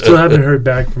 dude, I still haven't heard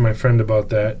back from my friend about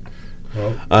that.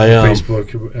 Well,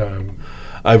 Facebook.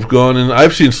 I've gone and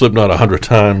I've seen Slipknot 100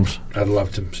 times. I'd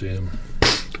love to see him.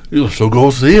 So go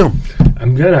see him.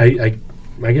 I'm good. I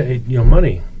get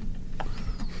money.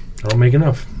 I don't make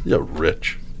enough. You're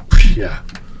rich. Yeah.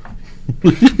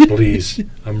 Please.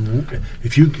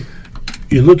 If you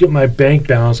look at my bank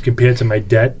balance compared to my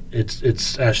debt,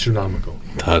 it's astronomical.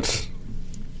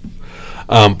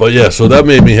 But yeah, so that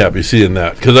made me happy seeing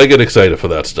that because I get excited for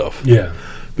that stuff. Yeah.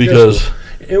 Because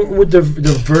with the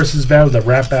versus battle, the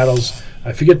rap battles,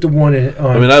 I forget the one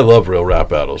on. I love real rap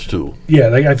battles too. Yeah,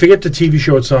 like I forget the TV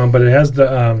show it's on, but it has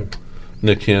the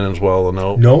Nick Cannon's Wild 'N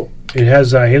Out. No, it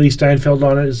has Haley Steinfeld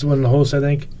on it. Is one of the hosts, I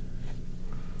think.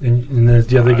 And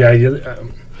the other guy.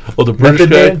 The British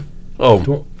guy. Man?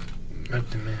 Oh,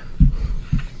 Method Man.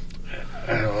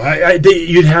 I don't know.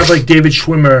 You'd have like David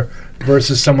Schwimmer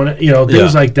versus someone,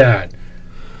 things like that.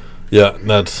 Yeah,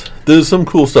 there's some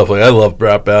cool stuff. Like I love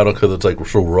rap battle because it's like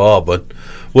so raw. But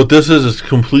what this is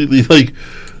completely like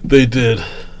they did.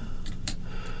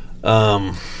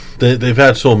 They've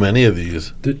had so many of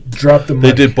these. Drop the mic.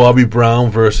 They did Bobby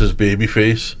Brown versus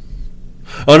Babyface.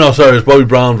 Oh no, sorry, it's Bobby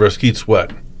Brown versus Keith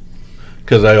Sweat.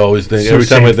 Because I always think every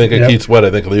time I think of Keith Sweat, I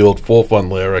think of the old Full Fun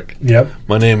lyric. Yep.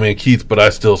 My name ain't Keith, but I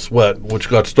still sweat, which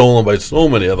got stolen by so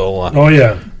many other lines. Oh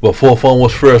yeah. But Full Fun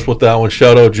was first with that one.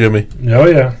 Shout out Jimmy. Oh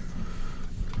yeah.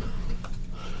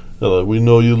 We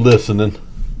know you listening.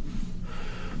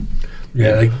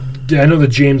 Yeah, I know the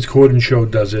James Corden show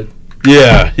does it.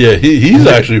 Yeah, he's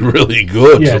actually really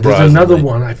good. Yeah, there's another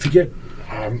one. I forget.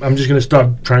 I'm just gonna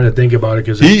stop trying to think about it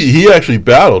because he actually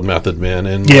battled Method Man,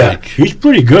 and he's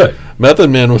pretty good. Method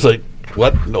Man was like,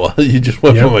 "What? No, you just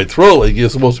went for my throat. Like you're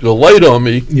supposed to go light on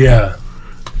me." Yeah,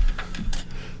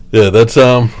 that's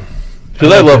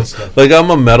because I love like I'm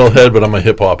a metalhead, but I'm a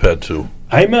hip hop head too.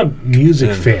 I'm a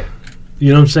music fan.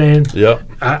 You know what I'm saying? Yeah.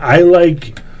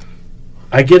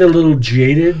 I get a little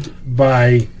jaded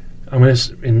by I'm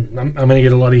gonna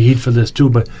get a lot of heat for this too,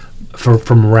 but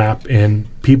from rap and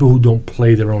people who don't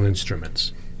play their own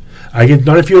instruments. I get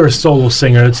not if you're a solo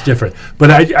singer, it's different.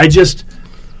 But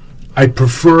I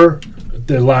prefer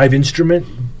the live instrument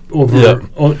over. Yeah.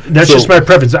 That's just my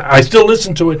preference. I still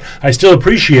listen to it. I still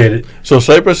appreciate it. So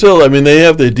Cypress Hill, they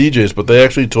have their DJs, but they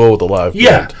actually tour with the live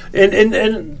band.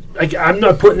 And I'm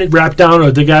not putting it rap down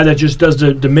or the guy that just does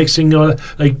the mixing.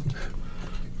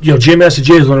 Jam Master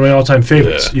Jay is one of my all-time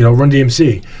favorites. Yeah. Run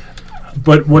DMC.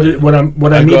 But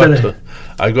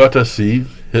I got to see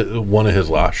one of his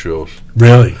last shows.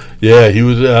 Really? Yeah, he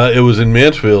was. It was in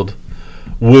Mansfield.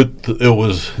 It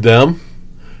was them,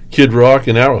 Kid Rock,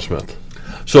 and Aerosmith.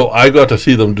 So I got to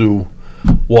see them do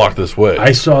Walk This Way.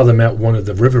 I saw them at one of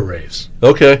the River Raves.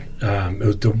 Okay. It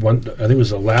was the one. I think it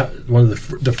was one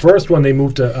of the first one they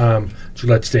moved to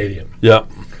Gillette Stadium. Yeah.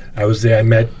 I was there. I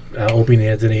met Opie and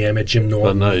Anthony. I met Jim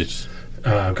Norton. Oh, nice.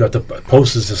 Got the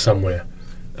posters to somewhere.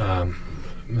 I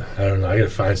don't know. I got to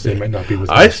find. They might not be with.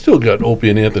 I still got Opie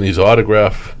and Anthony's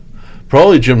autograph.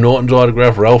 Probably Jim Norton's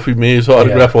autograph, Ralphie May's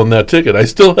autograph on that ticket. I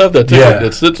still have that ticket.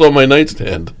 It sits on my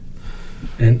nightstand.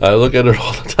 And I look at it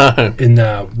all the time.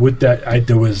 And with that,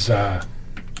 there was Run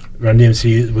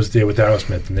DMC was there with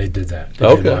Aerosmith, and they did that.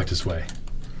 They did Walk This Way.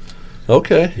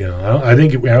 Okay. I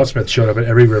think Aerosmith showed up at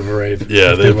every River Rave.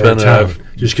 Yeah, they've been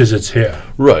just because it's here.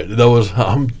 Right. That was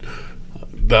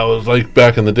like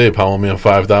back in the day. Power Man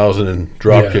 5000 and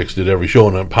Dropkicks did every show,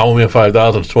 and Power Man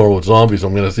 5000's touring with Zombies.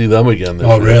 I'm going to see them again this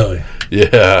year. Really?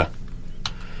 Yeah.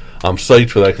 I'm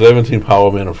psyched for that because I haven't seen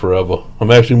Power Man in forever. I'm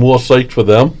actually more psyched for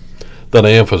them than I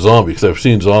am for Zombie, because I've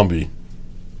seen Zombie.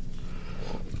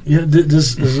 Yeah,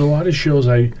 there's a lot of shows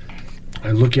I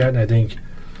look at and I think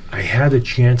I had a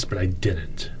chance, but I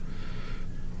didn't.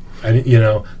 I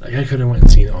didn't, like I could have went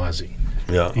and seen Ozzy.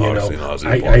 Yeah, I've seen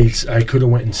Ozzy. I could have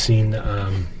went and seen.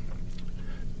 I'm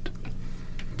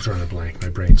drawing a blank. My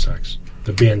brain sucks.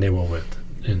 The band they were with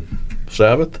in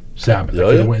Sabbath. I could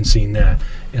have went and seen that,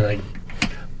 and I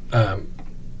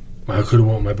could have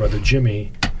went with my brother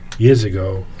Jimmy years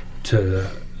ago to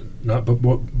what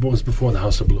was before the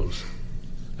House of Blues.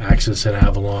 Axis and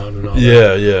Avalon and all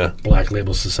that. Yeah. Black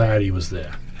Label Society was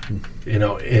there.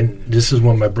 And this is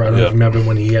when my brother, remember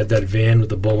when he had that van with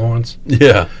the bullhorns?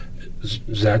 Yeah.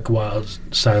 Zach Wild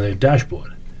signed the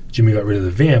dashboard. Jimmy got rid of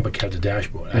the van but kept the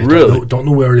dashboard. I really? don't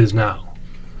know where it is now.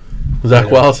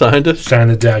 Zach Wild signed it? Signed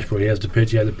the dashboard. He had the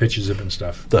pictures of it and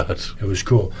stuff. It was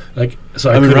cool. So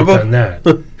I could have done that.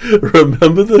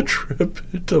 Remember the trip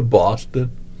to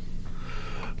Boston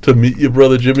to meet your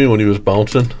brother Jimmy when he was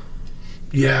bouncing?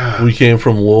 Yeah. We came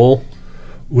from Lowell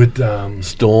with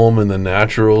Storm and the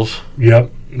Naturals. Yep.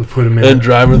 We put him in. And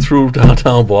driving through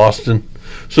downtown Boston.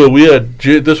 So we had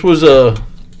there was a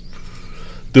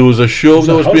show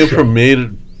that was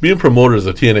being promoted as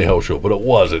a TNA house show, but it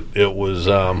wasn't. It was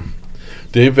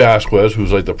Dave Vasquez,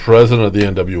 who's like the president of the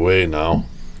NWA now,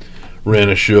 ran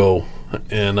a show,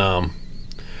 and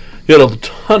he had a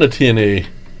ton of TNA,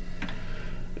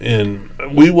 and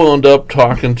we wound up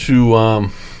talking to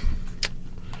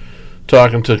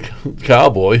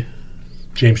Cowboy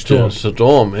James Storm,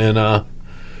 and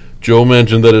Joe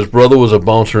mentioned that his brother was a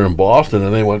bouncer in Boston,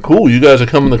 and they went, "Cool, you guys are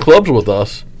coming to clubs with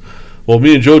us." Well,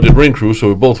 me and Joe did ring crew, so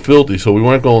we were both filthy, so we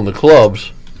weren't going to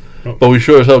clubs, but we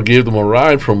sure as hell gave them a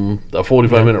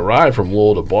 45-minute ride from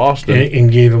Lowell to Boston,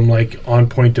 and gave them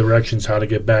on-point directions how to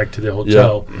get back to their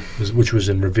hotel, which was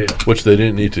in Revere, which they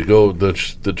didn't need to go.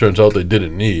 That turns out they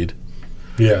didn't need.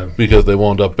 Yeah, because they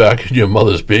wound up back in your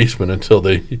mother's basement until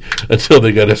they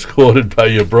got escorted by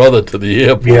your brother to the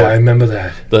airport. Yeah, I remember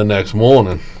that. The next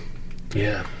morning.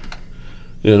 Yeah.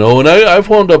 And I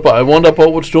wound up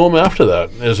out with Storm after that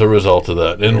as a result of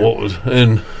that. And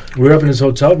we were up in his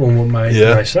hotel room with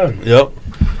my son. Yep.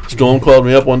 Storm called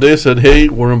me up one day and said, "Hey,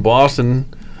 we're in Boston.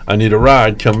 I need a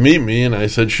ride. Come meet me." And I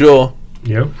said, "Sure."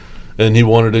 Yep. And he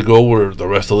wanted to go where the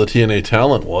rest of the TNA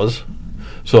talent was.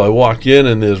 So I walk in,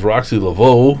 and there's Roxy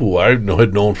Laveau, who I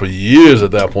had known for years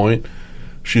at that point.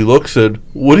 She looked, said,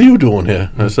 "What are you doing here?"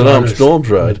 I said, "I'm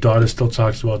Storm's ride." My daughter still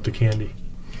talks about the candy.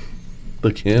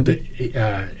 The candy?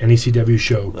 NECW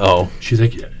show. Oh. She's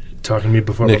talking to me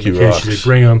before Nikki about the rocks. candy. She's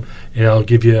bring them, and I'll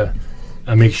give you.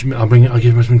 I'll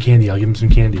give him some candy. I'll give him some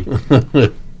candy.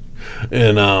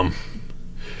 And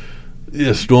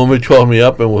Storm had called me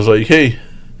up and was like, "Hey."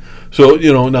 So,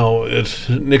 now it's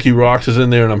Nikki Rocks is in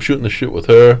there, and I'm shooting the shit with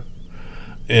her.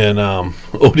 And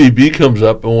ODB comes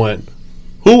up and went,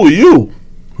 "Who are you?"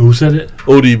 Who said it?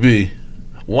 ODB.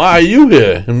 "Why are you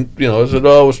here?" And, I said,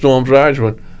 "Oh, it was Storm's ride." She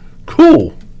went,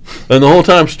 "Cool." And the whole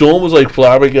time, Storm was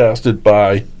flabbergasted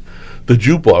by the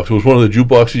jukebox. It was one of the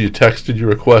jukeboxes you texted your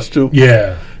request to.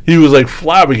 Yeah. He was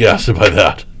flabbergasted by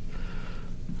that.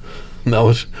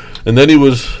 And then he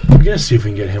was. We're gonna see if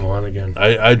we can get him on again.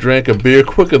 I drank a beer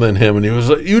quicker than him, and he was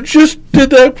like, "You just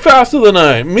did that faster than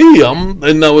me."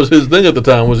 And that was his thing at the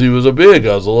time, was he was a beer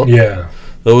guzzler. Yeah,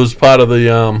 that was part of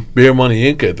the Beer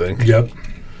Money Inc., I think. Yep.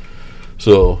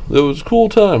 So it was cool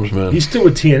times, man. He's still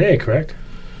with TNA, correct?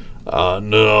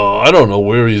 No, I don't know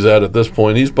where he's at this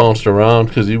point. He's bounced around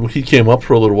because he came up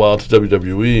for a little while to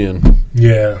WWE, and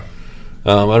yeah,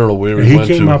 I don't know where he went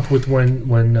to. He came up with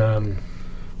when.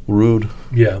 Rude.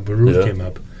 Yeah, but Rude came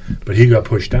up. But he got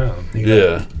pushed down.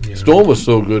 Storm was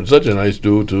so good. Such a nice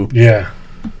dude, too. Yeah.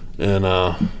 And,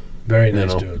 very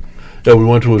nice dude. Yeah, we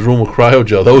went to his room with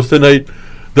cryogel. That was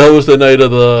the night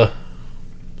of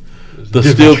the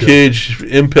Steel Cage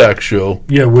Impact show.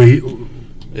 Yeah, we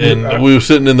were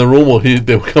sitting in the room while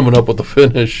they were coming up with the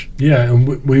finish. Yeah,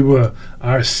 and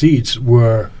our seats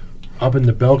were up in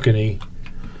the balcony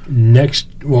in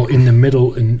the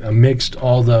middle, and amidst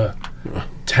all the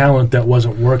talent that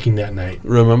wasn't working that night.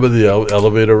 Remember the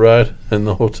elevator ride in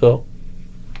the hotel?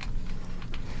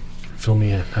 Fill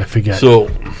me in. I forget. So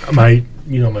my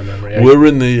memory. We're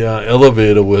in the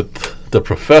elevator with the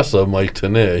professor, Mike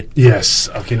Tenay. Yes.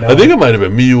 Okay. Now I think it might have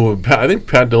been me, you, and Pat. I think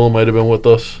Pat Dillon might have been with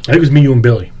us. I think it was me, you, and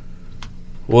Billy.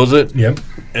 Was it? Yep.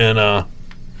 And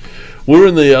we're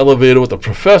in the elevator with the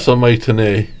professor, Mike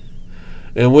Tenay,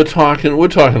 and we're talking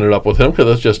it up with him because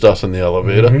that's just us in the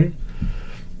elevator. Mm-hmm.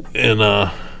 And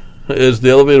as the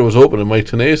elevator was open, and Mike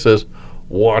Tenay says,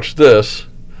 "Watch this,"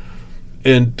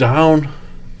 and down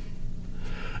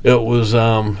it was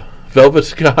Velvet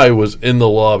Sky was in the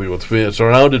lobby with fans,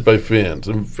 surrounded by fans.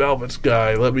 And Velvet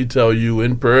Sky, let me tell you,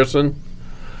 in person,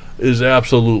 is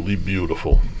absolutely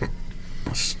beautiful.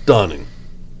 Stunning.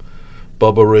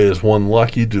 Bubba Ray is one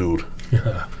lucky dude.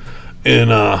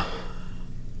 And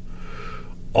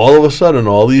all of a sudden,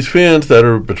 all these fans that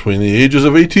are between the ages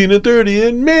of 18 and 30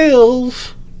 and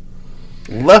males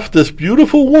left this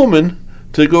beautiful woman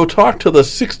to go talk to the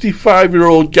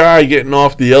 65-year-old guy getting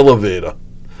off the elevator.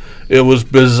 It was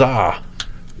bizarre.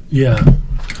 Yeah.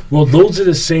 Well, those are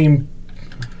the same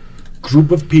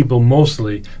group of people,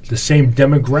 mostly the same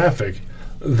demographic,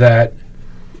 that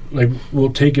like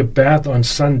will take a bath on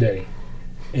Sunday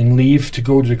and leave to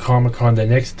go to the Comic-Con the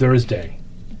next Thursday,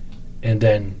 and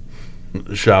then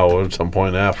shower at some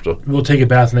point after. We'll take a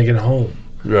bath and they get home.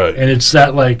 Right. And it's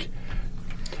that, like,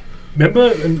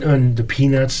 remember on the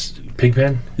Peanuts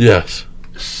Pigpen? Yes.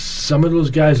 Some of those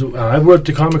guys, I've worked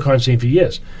the Comic-Con scene for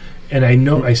years, and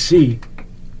I see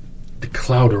the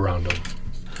cloud around them.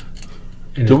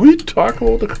 And did we talk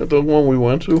about the one we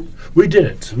went to? We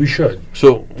didn't. We should.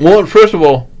 So, first of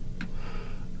all,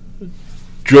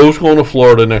 Joe's going to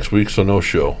Florida next week, so no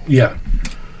show. Yeah.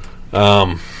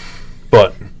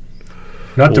 But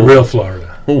not the real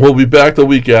Florida. We'll be back the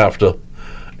week after.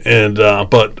 And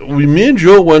but me and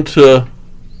Joe went to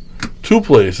two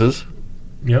places.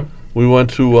 Yep. We went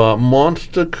to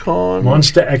MonsterCon.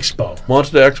 Monster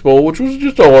Expo, which was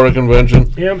just a horror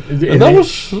convention. Yeah, and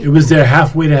it was there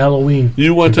halfway to Halloween.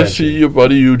 You went to see your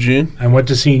buddy Eugene. I went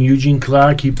to see Eugene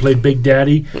Clark. He played Big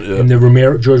Daddy in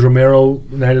the George Romero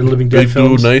Night of the Living Dead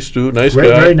films. Nice dude, nice guy.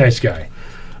 Very nice guy.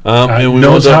 And we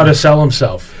knows how to sell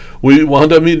himself. We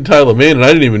wound up meeting Tyler Mane, and I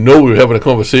didn't even know we were having a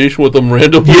conversation with him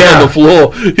randomly on the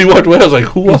floor. He walked away. I was like,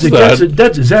 who was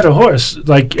that? Is that a horse?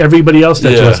 Like everybody else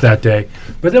that was that day.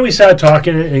 But then we started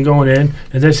talking and going in,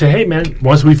 and they said, hey, man,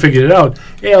 once we figured it out,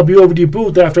 hey, I'll be over to your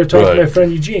booth after I talk to my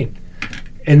friend Eugene.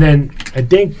 And then I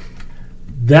think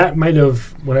that might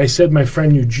have, when I said my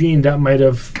friend Eugene, that might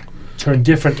have turned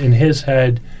different in his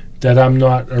head that I'm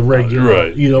not a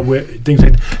regular, where things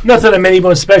like that. Not that I'm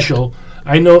anyone special.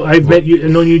 I know I've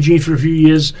known Eugene for a few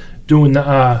years doing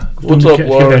the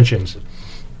conventions.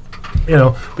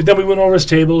 But then we went over his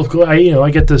table. Of course, I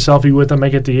get the selfie with him. I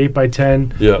get the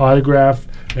 8x10 autograph,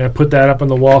 and I put that up on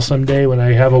the wall someday when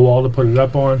I have a wall to put it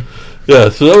up on. Yeah,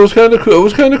 so that was kind of cool. It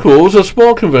was kind of cool. It was a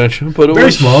small convention, but it very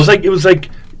was small. It was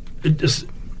like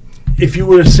if you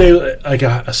were to say like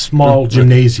a small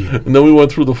gymnasium. And then we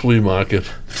went through the flea market.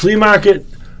 The flea market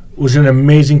was an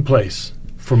amazing place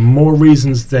for more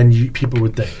reasons than people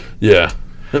would think. Yeah.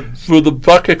 For the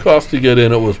buck it cost to get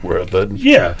in, it was worth it.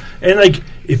 Yeah. And, like,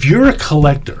 if you're a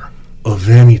collector of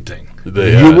anything,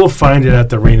 you will find it at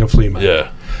the Reno Flea Market.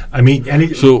 Yeah. I mean,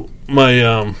 so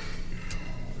my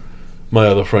my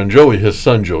other friend Joey, his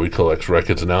son Joey, collects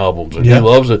records and albums, and he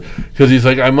loves it because he's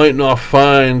like, I might not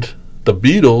find the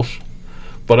Beatles,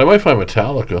 but I might find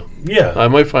Metallica. Yeah. I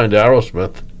might find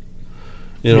Aerosmith.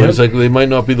 It's like they might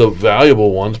not be the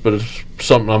valuable ones, but it's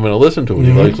something I'm going to listen to. And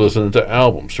he likes listening to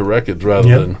albums, to records, rather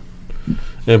than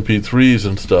MP3s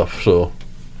and stuff. So,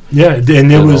 yeah,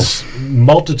 and there was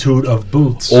multitude of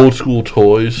booths, old school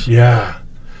toys. Yeah,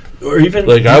 or even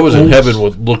like I was in heaven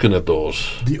with looking at those.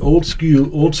 The old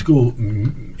school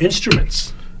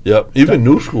instruments. Yep, even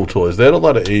new school toys. They had a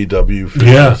lot of AEW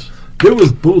figures. Yeah. There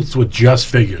was booths with just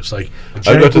figures. Like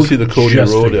I got to see the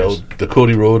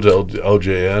Cody Rhodes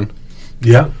LJN.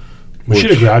 Yeah. We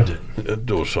should have grabbed it. It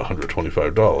was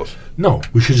 $125. No,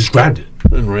 we should have just grabbed it.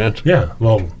 And ran. Yeah,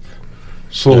 well,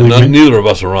 slowly. Neither of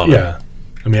us are on it. Yeah.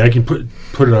 I mean, I can put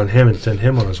it on him and send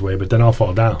him on his way, but then I'll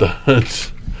fall down.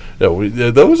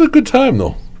 That was a good time,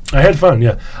 though. I had fun,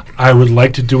 yeah. I would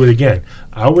like to do it again.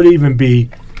 I would even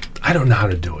I don't know how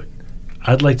to do it.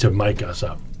 I'd like to mic us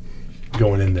up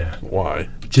going in there. Why?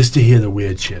 Just to hear the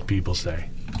weird shit people say.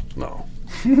 No.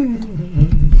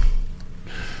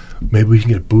 Maybe we can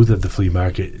get a booth at the flea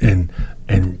market and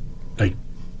like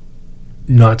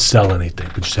not sell anything,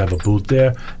 but just have a booth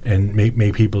there and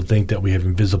make people think that we have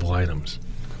invisible items.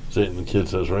 Satan the kid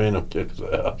says random kicks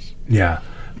ass. Yeah.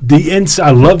 The inside,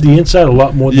 I love the inside a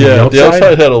lot more than the outside. The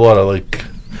outside had a lot of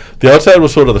the outside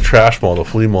was sort of the trash mall, the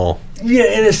flea mall.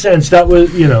 Yeah, in a sense, that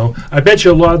was, I bet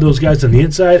you a lot of those guys on the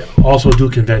inside also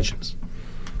do conventions.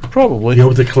 Probably.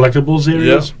 With the collectibles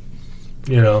areas.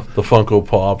 Yeah. The Funko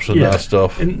Pops and that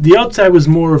stuff. And the outside was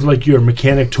more of like your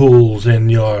mechanic tools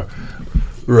and your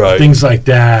things like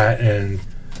that, and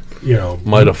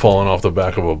might have fallen off the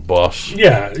back of a bus.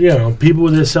 Yeah, people were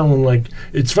there selling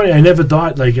it's funny. I never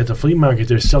thought at the flea market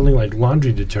they're selling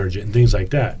laundry detergent and things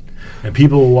like that, and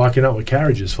people were walking out with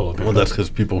carriages full of it. Well, that's because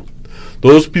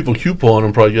those people coupon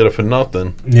and probably get it for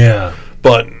nothing. Yeah,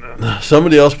 but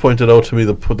somebody else pointed out to me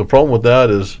the problem with that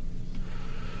is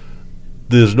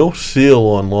there's no seal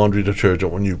on laundry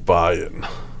detergent when you buy it.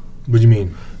 What do you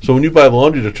mean? So when you buy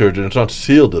laundry detergent, it's not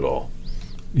sealed at all.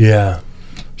 Yeah.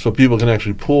 So people can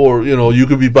actually pour. You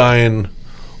could be buying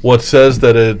what says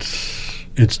that it's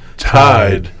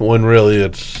Tide when really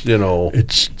it's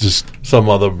it's just some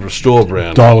other store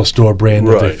brand, dollar store brand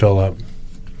that they fill up,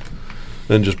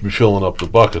 and just be filling up the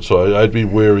bucket. So I'd be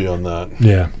wary on that.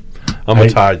 Yeah. I'm a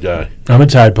Tide guy. I'm a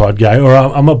Tide Pod guy, or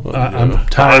I'm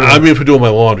Tide. I mean, for doing my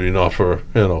laundry, not for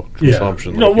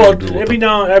consumption. Yeah. No, well, every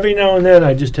now and then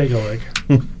I just take a lick.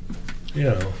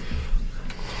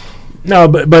 No,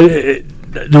 but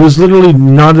there was literally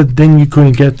not a thing you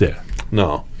couldn't get there.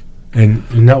 No, and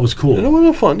that was cool. And it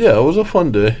was a fun. Yeah, it was a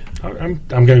fun day. I'm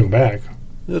gonna go back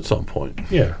at some point.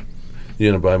 Yeah. You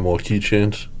gonna buy more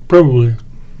keychains? Probably.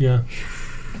 Yeah.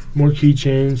 More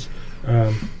keychains.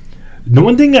 The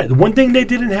one thing they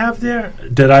didn't have there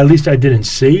that at least I didn't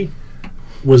see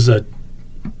was a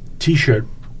T-shirt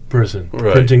person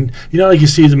printing. Like you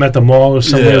see them at the mall or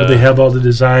somewhere where they have all the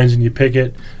designs and you pick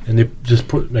it and they just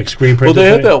put like screen print. Well, they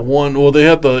had that one. Well, they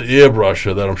had the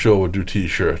airbrusher that I'm sure would do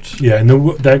T-shirts. Yeah, and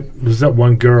that was that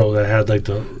one girl that had like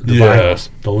the vinyls,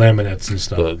 the laminates and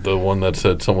stuff. The one that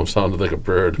said someone sounded like a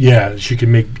bird. Yeah, she was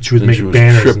making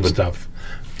banners tripping. And stuff.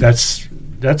 That's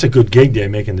a good gig day,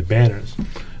 making the banners.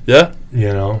 Yeah.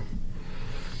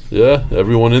 Yeah,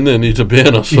 everyone in there needs a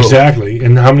banner. So. Exactly.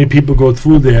 And how many people go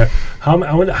through there? How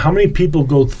many people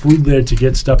go through there to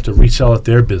get stuff to resell at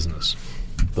their business?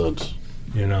 That's.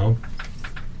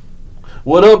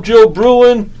 What up, Joe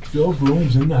Bruin? Joe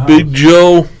Bruin's in the house. Big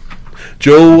Joe.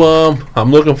 Joe,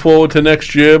 I'm looking forward to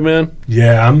next year, man.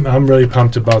 Yeah, I'm really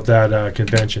pumped about that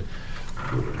convention.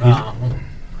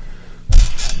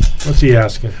 What's he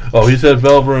asking? Oh, he said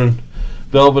Velvet and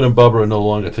Bubba are no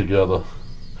longer together.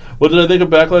 What did I think of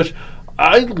Backlash?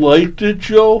 I liked it,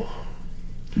 Joe.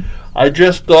 I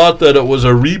just thought that it was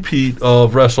a repeat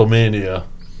of WrestleMania.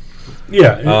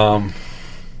 Yeah.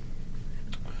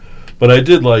 But I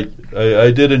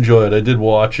did enjoy it. I did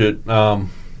watch it.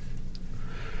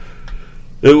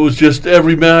 It was just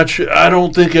every match. I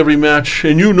don't think every match,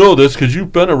 and you know this because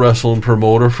you've been a wrestling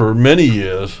promoter for many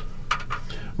years.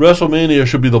 WrestleMania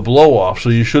should be the blow-off, so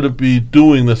you shouldn't be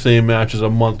doing the same matches a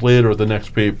month later at the next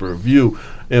pay-per-view,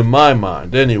 in my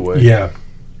mind, anyway. Yeah.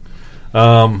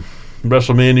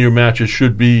 WrestleMania matches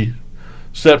should be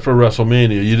set for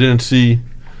WrestleMania. You didn't see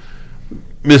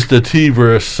Mr. T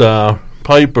versus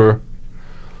Piper,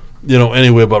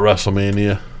 anywhere but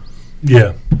WrestleMania.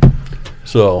 Yeah.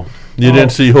 So, you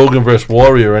didn't see Hogan versus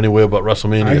Warrior anywhere but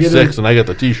WrestleMania 6, and I got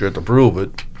the T-shirt to prove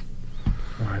it.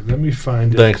 All right, let me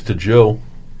find it. Thanks to Joe.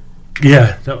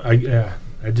 Yeah,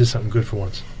 I did something good for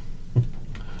once.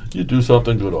 You do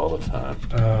something good all the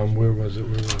time. Where was it?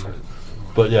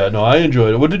 But yeah, no, I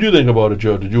enjoyed it. What did you think about it,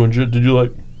 Joe? Did you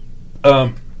like?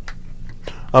 I'm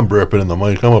burping in the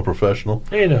mic. I'm a professional.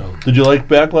 Did you like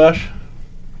Backlash?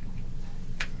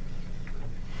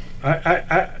 Like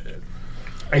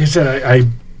I said, I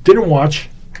didn't watch.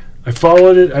 I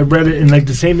followed it. I read it, and like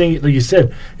the same thing, like you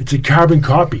said, it's a carbon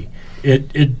copy.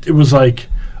 It was like,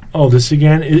 oh, this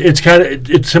again. It's kind of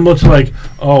it's similar to like,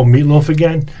 oh, Meatloaf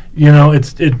again.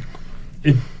 It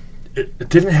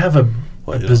didn't have a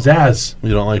pizzazz.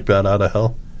 You don't like Bat Out of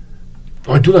Hell?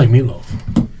 Oh, I do like Meatloaf.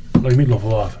 I like Meatloaf a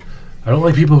lot. I don't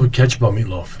like people who catch about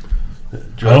Meatloaf. I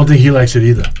don't think he likes it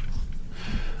either.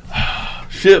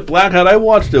 Shit, Blackheart, I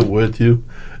watched it with you.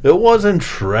 It wasn't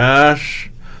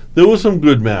trash. There were some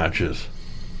good matches.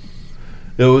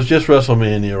 It was just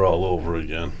WrestleMania all over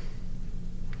again.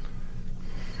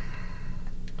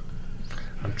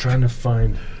 I'm trying to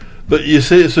find. But you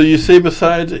say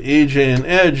besides AJ and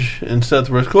Edge and Seth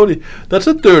versus Cody, that's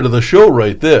a third of the show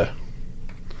right there.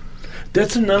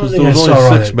 That's another thing I saw. There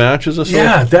was only 6 matches or so.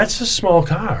 Yeah, that's a small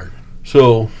card.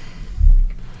 So,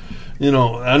 I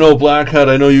know Blackheart.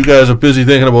 I know you guys are busy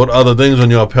thinking about other things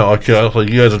on your podcast. Like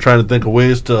you guys are trying to think of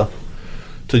ways to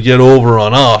get over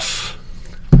on us.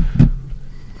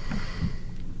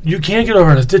 You can't get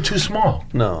over on us. They're too small.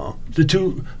 No, they're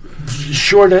too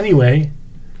short anyway,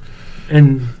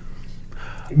 and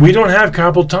we don't have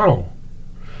carpal tunnel.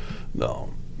 No.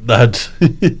 That's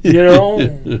I'm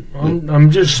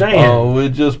just saying. Oh, we're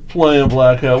just playing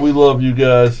Blackheart. We love you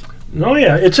guys. No,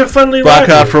 yeah, it's a friendly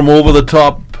Blackheart from over the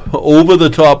top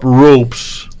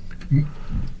ropes.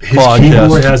 His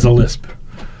keyboard has a lisp.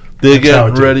 They're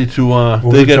getting ready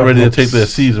to take their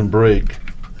season break.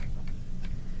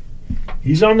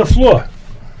 He's on the floor,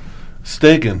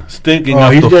 stinking. Oh, up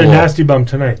the he's got floor. A nasty bum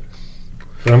tonight.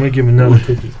 But I'm gonna give him another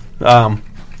cookie. Yeah,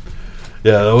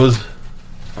 that was.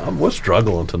 We're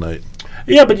struggling tonight.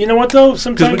 Yeah, but you know what though? Because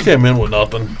Sometimes we came in with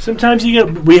nothing. Sometimes you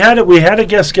get. We had a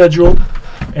guest scheduled,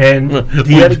 and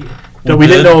he had that we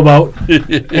didn't know about,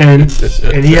 and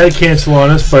he had to cancel on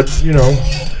us. But you know.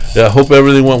 Yeah, I hope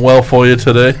everything went well for you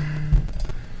today.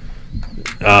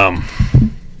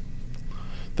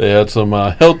 They had some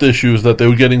health issues that they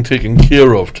were getting taken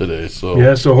care of today. So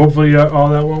yeah, so hopefully all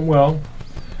that went well,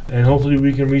 and hopefully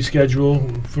we can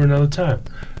reschedule for another time.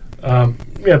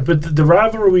 Yeah, but the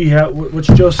rivalry we have. What's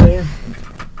Joe saying?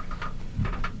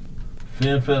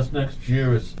 FanFest next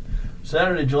year is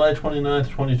Saturday, July 29th,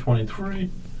 2023,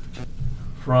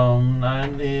 from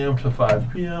 9 a.m. to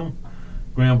 5 p.m.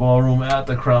 Grand Ballroom at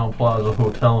the Crown Plaza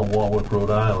Hotel in Warwick,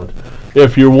 Rhode Island.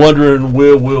 If you're wondering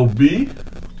where we'll be,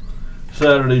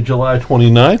 Saturday, July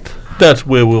 29th, that's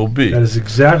where we'll be. That is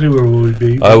exactly where we'll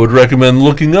be. I would recommend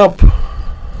looking up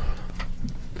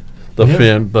the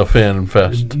Fan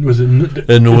Fest Was it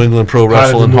in New England Pro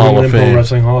Wrestling Hall of Fame. Pro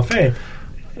Wrestling Hall of Fame.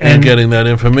 And getting that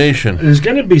information. There's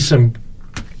going to be some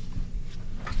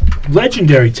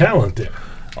legendary talent there.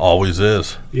 Always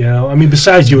is. You know, I mean,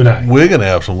 besides you and I. We're going to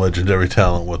have some legendary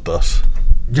talent with us.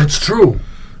 That's true.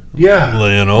 Yeah.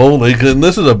 You know, and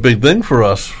this is a big thing for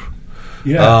us.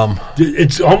 Yeah.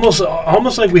 It's almost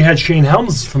like we had Shane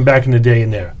Helms from back in the day in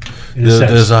there.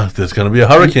 There's going to be a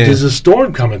hurricane. There's a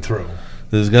storm coming through.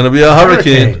 There's going to be a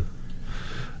hurricane. In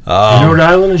Rhode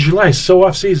Island in July, so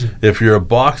off season. If you're a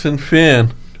boxing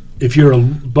fan,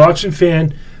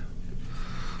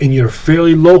 and you're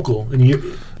fairly local, and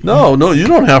you no, you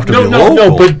don't have to be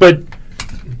local. but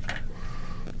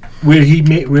where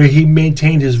he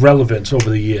maintained his relevance over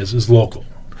the years is local.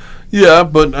 Yeah,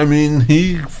 but I mean,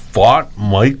 he fought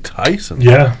Mike Tyson.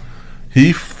 Yeah,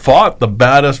 he fought the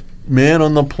baddest man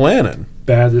on the planet.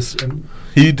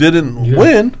 He didn't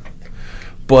win.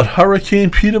 But Hurricane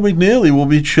Peter McNeely will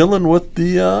be chilling with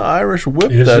the Irish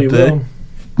Whip that day. Will.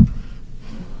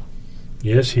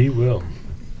 Yes, he will.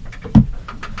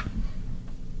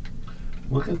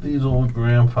 Look at these old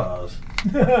grandpas.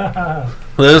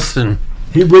 Listen.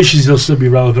 He wishes he'll still be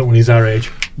relevant when he's our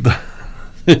age.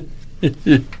 You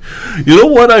know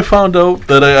what I found out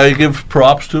that I give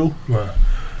props to? What?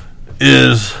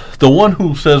 Is the one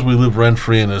who says we live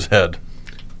rent-free in his head.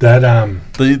 That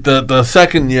the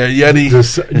second Yeti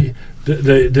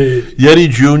the Yeti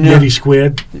Junior Yeti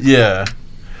Squared. Yeah,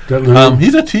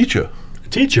 he's a teacher.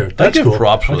 That's cool.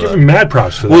 Props for I that. give him mad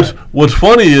props for that. What's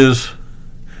funny is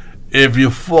if you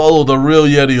follow the real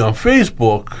Yeti on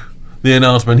Facebook, the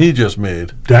announcement he just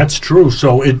made. That's true.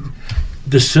 So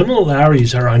the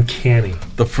similarities are uncanny.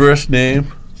 The first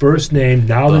name,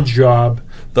 now the job,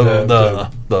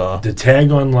 the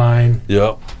tag online.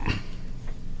 Yep.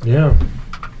 Yeah.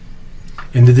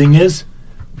 And the thing is,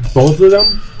 both of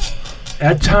them,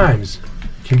 at times,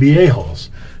 can be a-holes.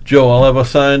 Joe, I'll have a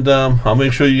signed. I'll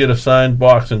make sure you get a signed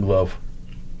boxing glove.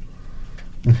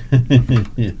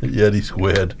 Yeti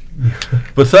Squared.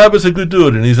 But Saba's a good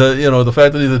dude, and he's the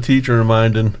fact that he's a teacher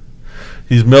reminding,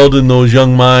 he's melding those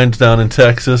young minds down in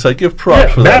Texas. I give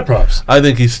props for that. Props. I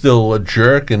think he's still a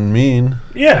jerk and mean.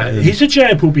 Yeah, he's a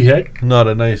giant poopy head. Not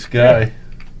a nice guy.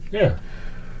 Yeah.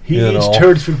 He eats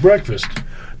turds for breakfast.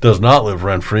 Does not live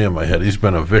rent-free in my head. He's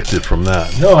been evicted from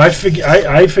that. No, I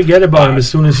forget about him as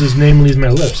soon as his name leaves my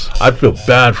lips. I'd feel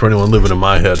bad for anyone living in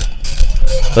my head.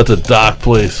 That's a dark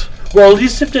place. Well, at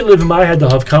least if they live in my head, they'll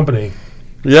have company.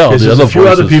 Yeah, there's a few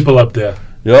other people up there.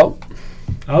 Yep.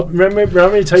 I'll remember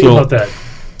to tell you about that.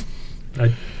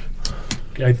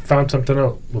 I found something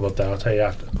out about that. I'll tell you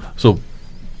after. So,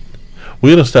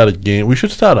 we're going to start a game. We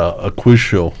should start a quiz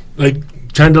show.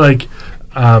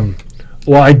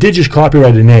 Well, I did just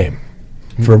copyright a name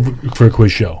for a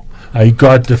quiz show. I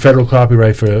got the federal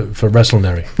copyright for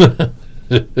Wrestlemania.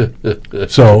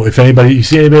 So if you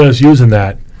see anybody else using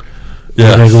that,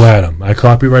 we're going to go at them. I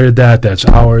copyrighted that. That's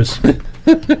ours.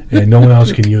 And no one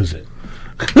else can use it.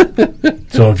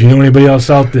 So if you know anybody else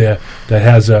out there that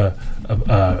has a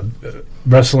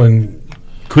wrestling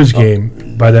quiz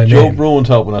game by that Joe name. Joe Bruin's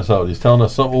helping us out. He's telling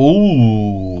us something.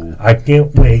 Ooh. I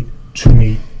can't wait to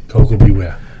meet Coco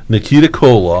Beware. Nikita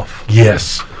Koloff.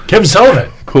 Yes. Kevin Sullivan.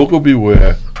 Coco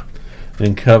Beware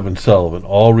and Kevin Sullivan,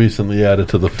 all recently added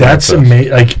to the Fan That's Fest.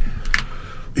 amazing.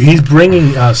 He's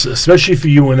bringing us, especially for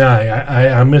you and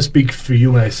I'm going to speak for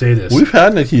you when I say this. We've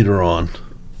had Nikita on.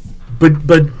 But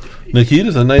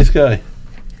Nikita's a nice guy.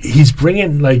 He's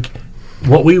bringing,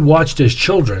 what we watched as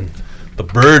children. The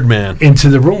Birdman. Into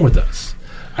the room with us.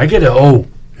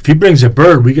 If he brings a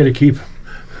bird, we got to keep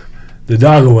the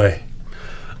dog away.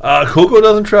 Coco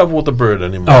doesn't travel with the bird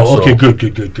anymore. Oh, okay,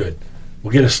 good.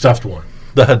 We'll get a stuffed one.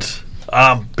 That's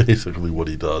basically what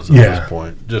he does at this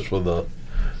point, just for the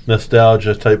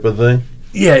nostalgia type of thing.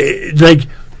 Yeah, like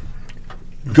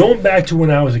going back to when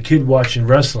I was a kid watching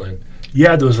wrestling.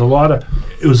 Yeah, there was a lot of.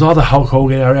 It was all the Hulk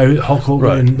Hogan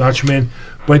Right. and Macho Man,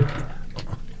 but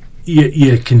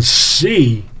you can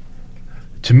see.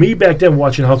 To me, back then,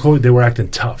 watching Hulk Hogan, they were acting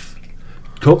tough.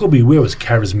 Coco Beware was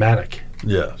charismatic.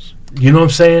 Yes. You know what I'm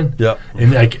saying? Yep.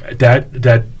 And like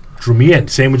that drew me in.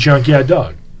 Same with Junkyard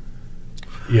Dog.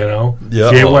 You know,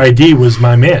 Yeah. JYD was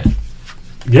my man.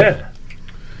 Yeah,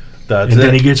 That's and it.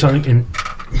 then he gets on and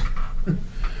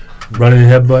running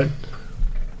headbutt.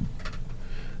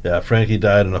 Yeah, Frankie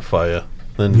died in a fire.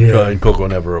 Then Yeah. Coco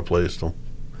never replaced him.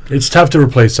 It's tough to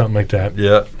replace something like that.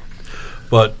 Yeah.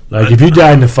 But Like if you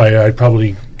died in a fire, I'd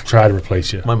probably try to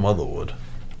replace you. my mother would.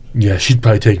 Yeah, she'd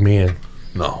probably take me in.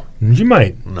 No. She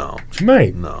might. No. She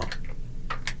might. No.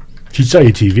 She'd sell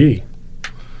you TV.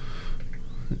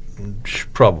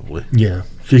 Probably. Yeah.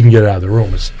 She can get it out of the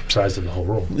room. It's the size of the whole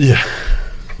room. Yeah.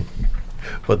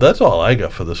 But that's all I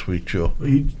got for this week, Joe.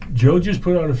 Joe just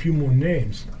put out a few more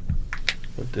names.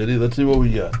 What did he? Let's see what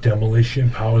we got. Demolition,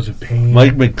 Powers of Pain.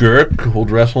 Mike McGurk, old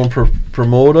wrestling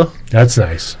promoter. That's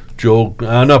nice. Joe,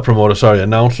 not promoter, sorry,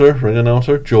 announcer, ring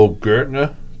announcer. Joe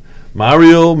Gertner.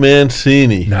 Mario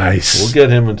Mancini. Nice. We'll get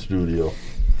him in studio.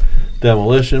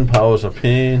 Demolition, Powers of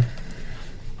Pain.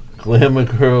 Glamour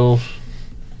Girls.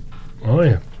 Oh,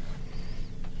 yeah.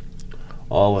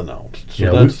 All announced. So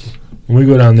Yeah, that's... When we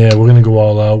go down there, we're going to go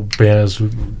all out. Banners. I'll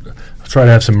try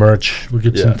to have some merch. We'll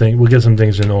get We'll get some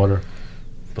things in order.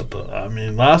 But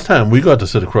last time we got to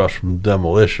sit across from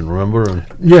Demolition, remember? And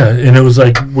Yeah, and it was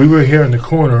like we were here in the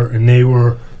corner, and they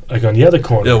were like on the other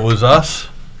corner. it was us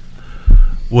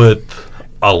with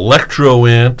Electro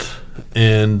Ant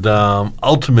and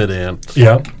Ultimate Ant.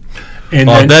 Yeah, and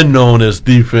Then known as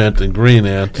Thief Ant and Green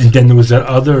Ant. and then there was that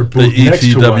other The booth next to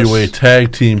ETWA us.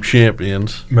 Tag Team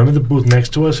Champions. Remember the booth next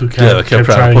to us who Yeah, they kept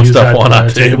trying to put use stuff that on our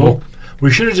table. We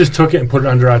should have just took it and put it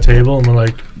under our table, and we're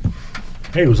like,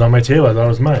 "Hey, it was on my table. I thought it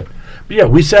was mine." But yeah,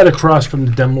 we sat across from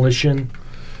the Demolition,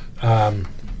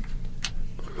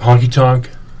 Honky Tonk,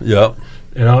 Yep.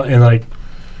 and like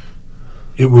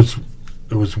it was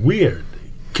weird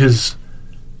because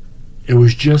it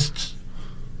was just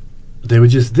they were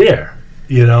just there,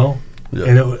 you know, Yeah.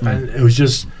 and it was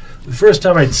just the first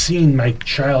time I'd seen my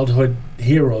childhood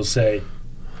heroes say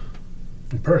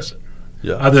in person,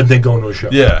 Yeah. other than going to a show,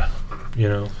 Yeah. you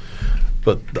know.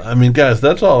 But, guys,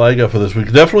 that's all I got for this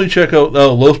week. Definitely check out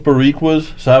Los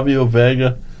Bariquas, Savio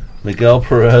Vega, Miguel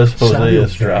Perez, Jose Savio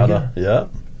Estrada. Yeah.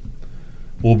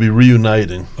 We'll be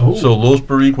reuniting. Oh. So Los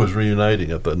Bariquas reuniting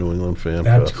at the New England Fan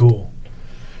That's Fest. cool.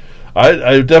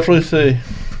 I definitely say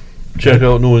check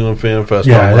out New England Fan Fest.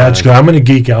 Yeah, online. that's good. I'm gonna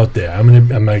geek out there. I'm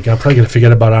probably gonna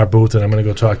forget about our booth, and I'm gonna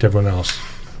go talk to everyone else.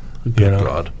 You know,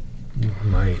 God,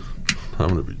 might.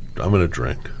 I'm gonna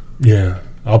drink. Yeah,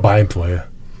 I'll buy them for you.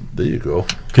 There you go.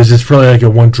 Because it's probably like a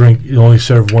one drink. You only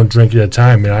serve one drink at a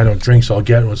time, and I don't drink, so I'll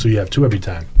get one. So you have two every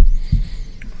time.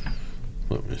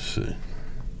 Let me see.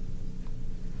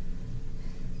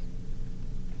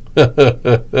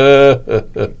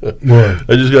 Word.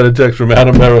 I just got a text from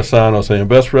Adam Marisano saying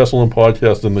best wrestling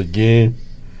podcast in the game.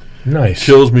 Nice.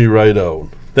 Chills me right out.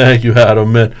 Thank you,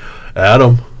 Adam. Man,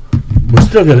 Adam, We're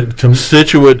still gonna come.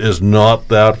 Situate is not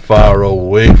that far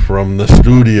away from the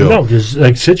studio. No, because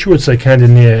like Situate's like kind of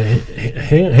near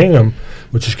Hingham,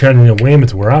 which is kind of near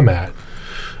Weymouth, where I'm at.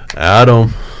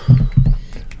 Adam,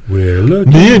 We're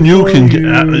looking. me and you for can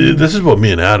get. This is what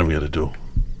me and Adam got to do.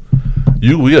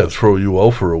 We got to throw you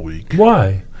out for a week,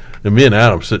 Why? and me and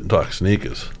Adam sit and talk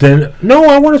sneakers. Then no,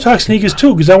 I want to talk sneakers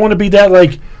too, because I want to be that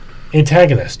like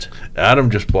antagonist.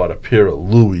 Adam just bought a pair of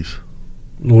Louis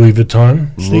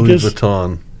Vuitton sneakers. Louis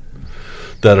Vuitton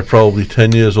that are probably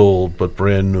 10 years old, but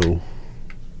brand new.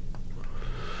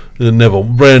 They're never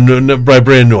brand new. By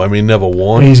brand new, I mean never And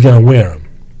worn. he's gonna wear them.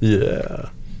 Yeah,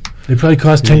 They probably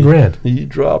cost $10,000. he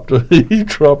dropped. He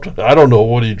dropped. I don't know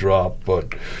what he dropped,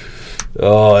 but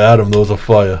oh, Adam, those are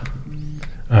fire.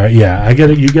 All right, yeah, I get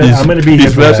it. You got. I'm gonna be here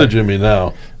He's for that. messaging me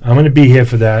now. I'm gonna be here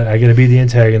for that. I gotta be the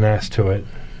antagonist to it.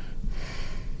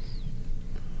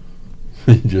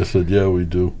 He just said, "Yeah, we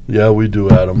do. Yeah, we do,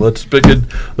 Adam. Let's pick it.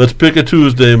 Let's pick a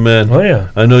Tuesday, man. Oh yeah.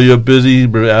 I know you're busy,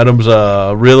 but Adam's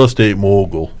a real estate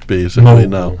mogul, basically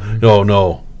now.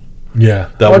 No, Yeah.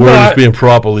 that word is being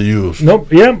properly used.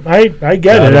 Nope. Yeah, I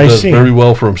get Adam it. I does see. very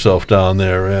well for himself down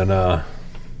there, and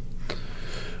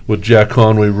with Jack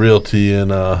Conway Realty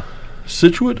in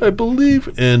Situate, I believe,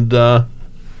 and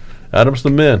Adam's the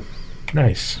man.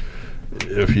 Nice.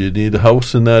 If you need a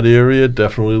house in that area,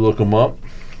 definitely look him up.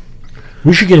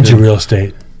 We should get into real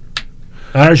estate.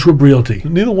 Irish Whip Realty.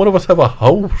 Neither one of us have a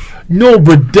house. No,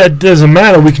 but that doesn't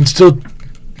matter. We can still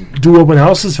do open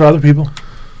houses for other people.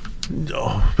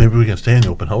 Oh, maybe we can stay in the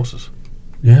open houses.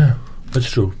 Yeah, that's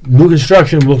true. New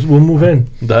construction, we'll move in.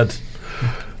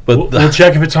 We'll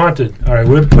check if it's haunted. All right,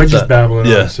 we're just babbling.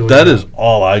 Yeah, that is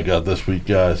all I got this week,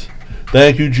 guys.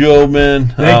 Thank you, Joe, man.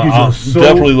 Thank you, Joe. I'm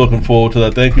definitely looking forward to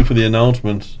that. Thank you for the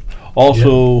announcements.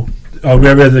 Also, we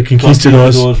have the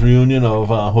Conquistadors reunion of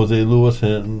Jose Luis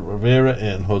and Rivera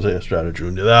and Jose Estrada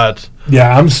Jr.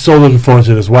 I'm so looking forward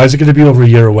to this. Why is it going to be over a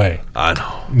year away? I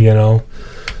know. You know?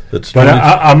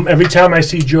 I'm every time I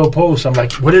see Joe post, I'm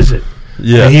like, what is it?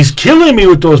 Yeah. And he's killing me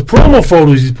with those promo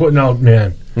photos he's putting out,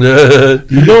 man.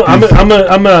 You know,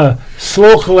 I'm a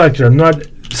slow collector. I'm not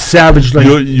savage like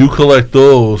you collect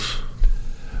those.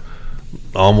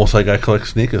 Almost like I collect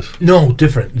sneakers. No,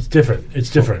 different. It's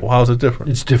different. Well, how's it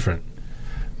different? It's different.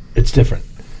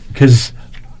 Because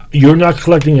you're not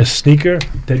collecting a sneaker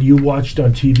that you watched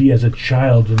on TV as a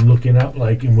child and looking up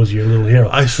like and was your little hero.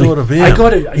 I sort of am.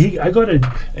 I got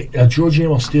a George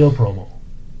Amos Steele promo.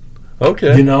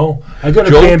 Okay. You know? I got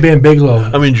a Bam Bam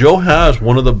Bigelow. I mean, Joe has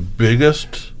one of the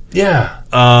biggest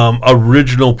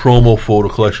original promo photo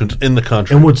collections in the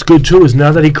country. And what's good too is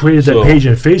now that he created that page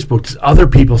on Facebook, there's other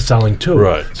people selling too.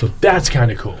 Right. So that's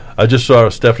kind of cool. I just saw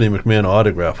a Stephanie McMahon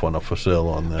autograph one up for sale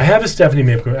on there. I have a Stephanie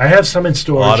McMahon. I have some in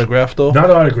storage. Autographed though? Not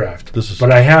autographed.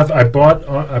 But I bought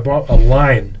a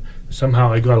line.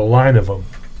 Somehow I got a line of them.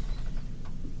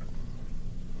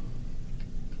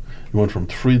 You went from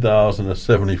 3,000 to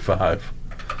 75.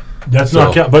 That's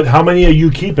not count. But how many are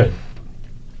you keeping?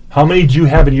 How many do you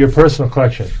have in your personal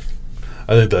collection?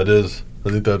 I think that's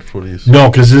what he's... No,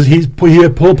 because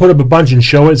he'll put up a bunch and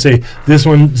show it, say, this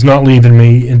one's not leaving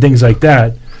me, and things like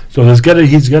that. So he's got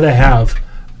to have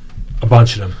a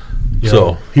bunch of them. You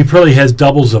know, he probably has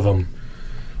doubles of them.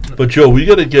 But, Joe, we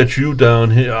got to get you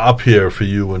down here, up here for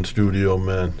you in studio,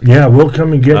 man. Yeah, we'll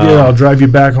come and get you. I'll drive you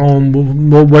back home.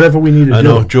 We'll whatever we need to do. I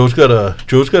know. Joe's got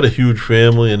a huge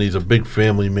family, and he's a big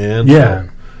family man. Yeah.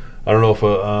 So I don't know if...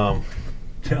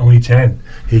 Only 10.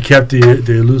 He kept the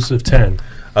elusive 10.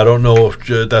 I don't know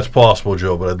if that's possible,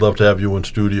 Joe, but I'd love to have you in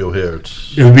studio here.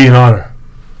 It would be an honor.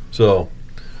 So,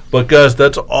 but guys,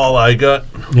 that's all I got.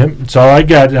 Yep, that's all I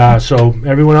got. So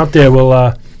everyone out there,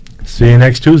 we'll see you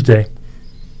next Tuesday.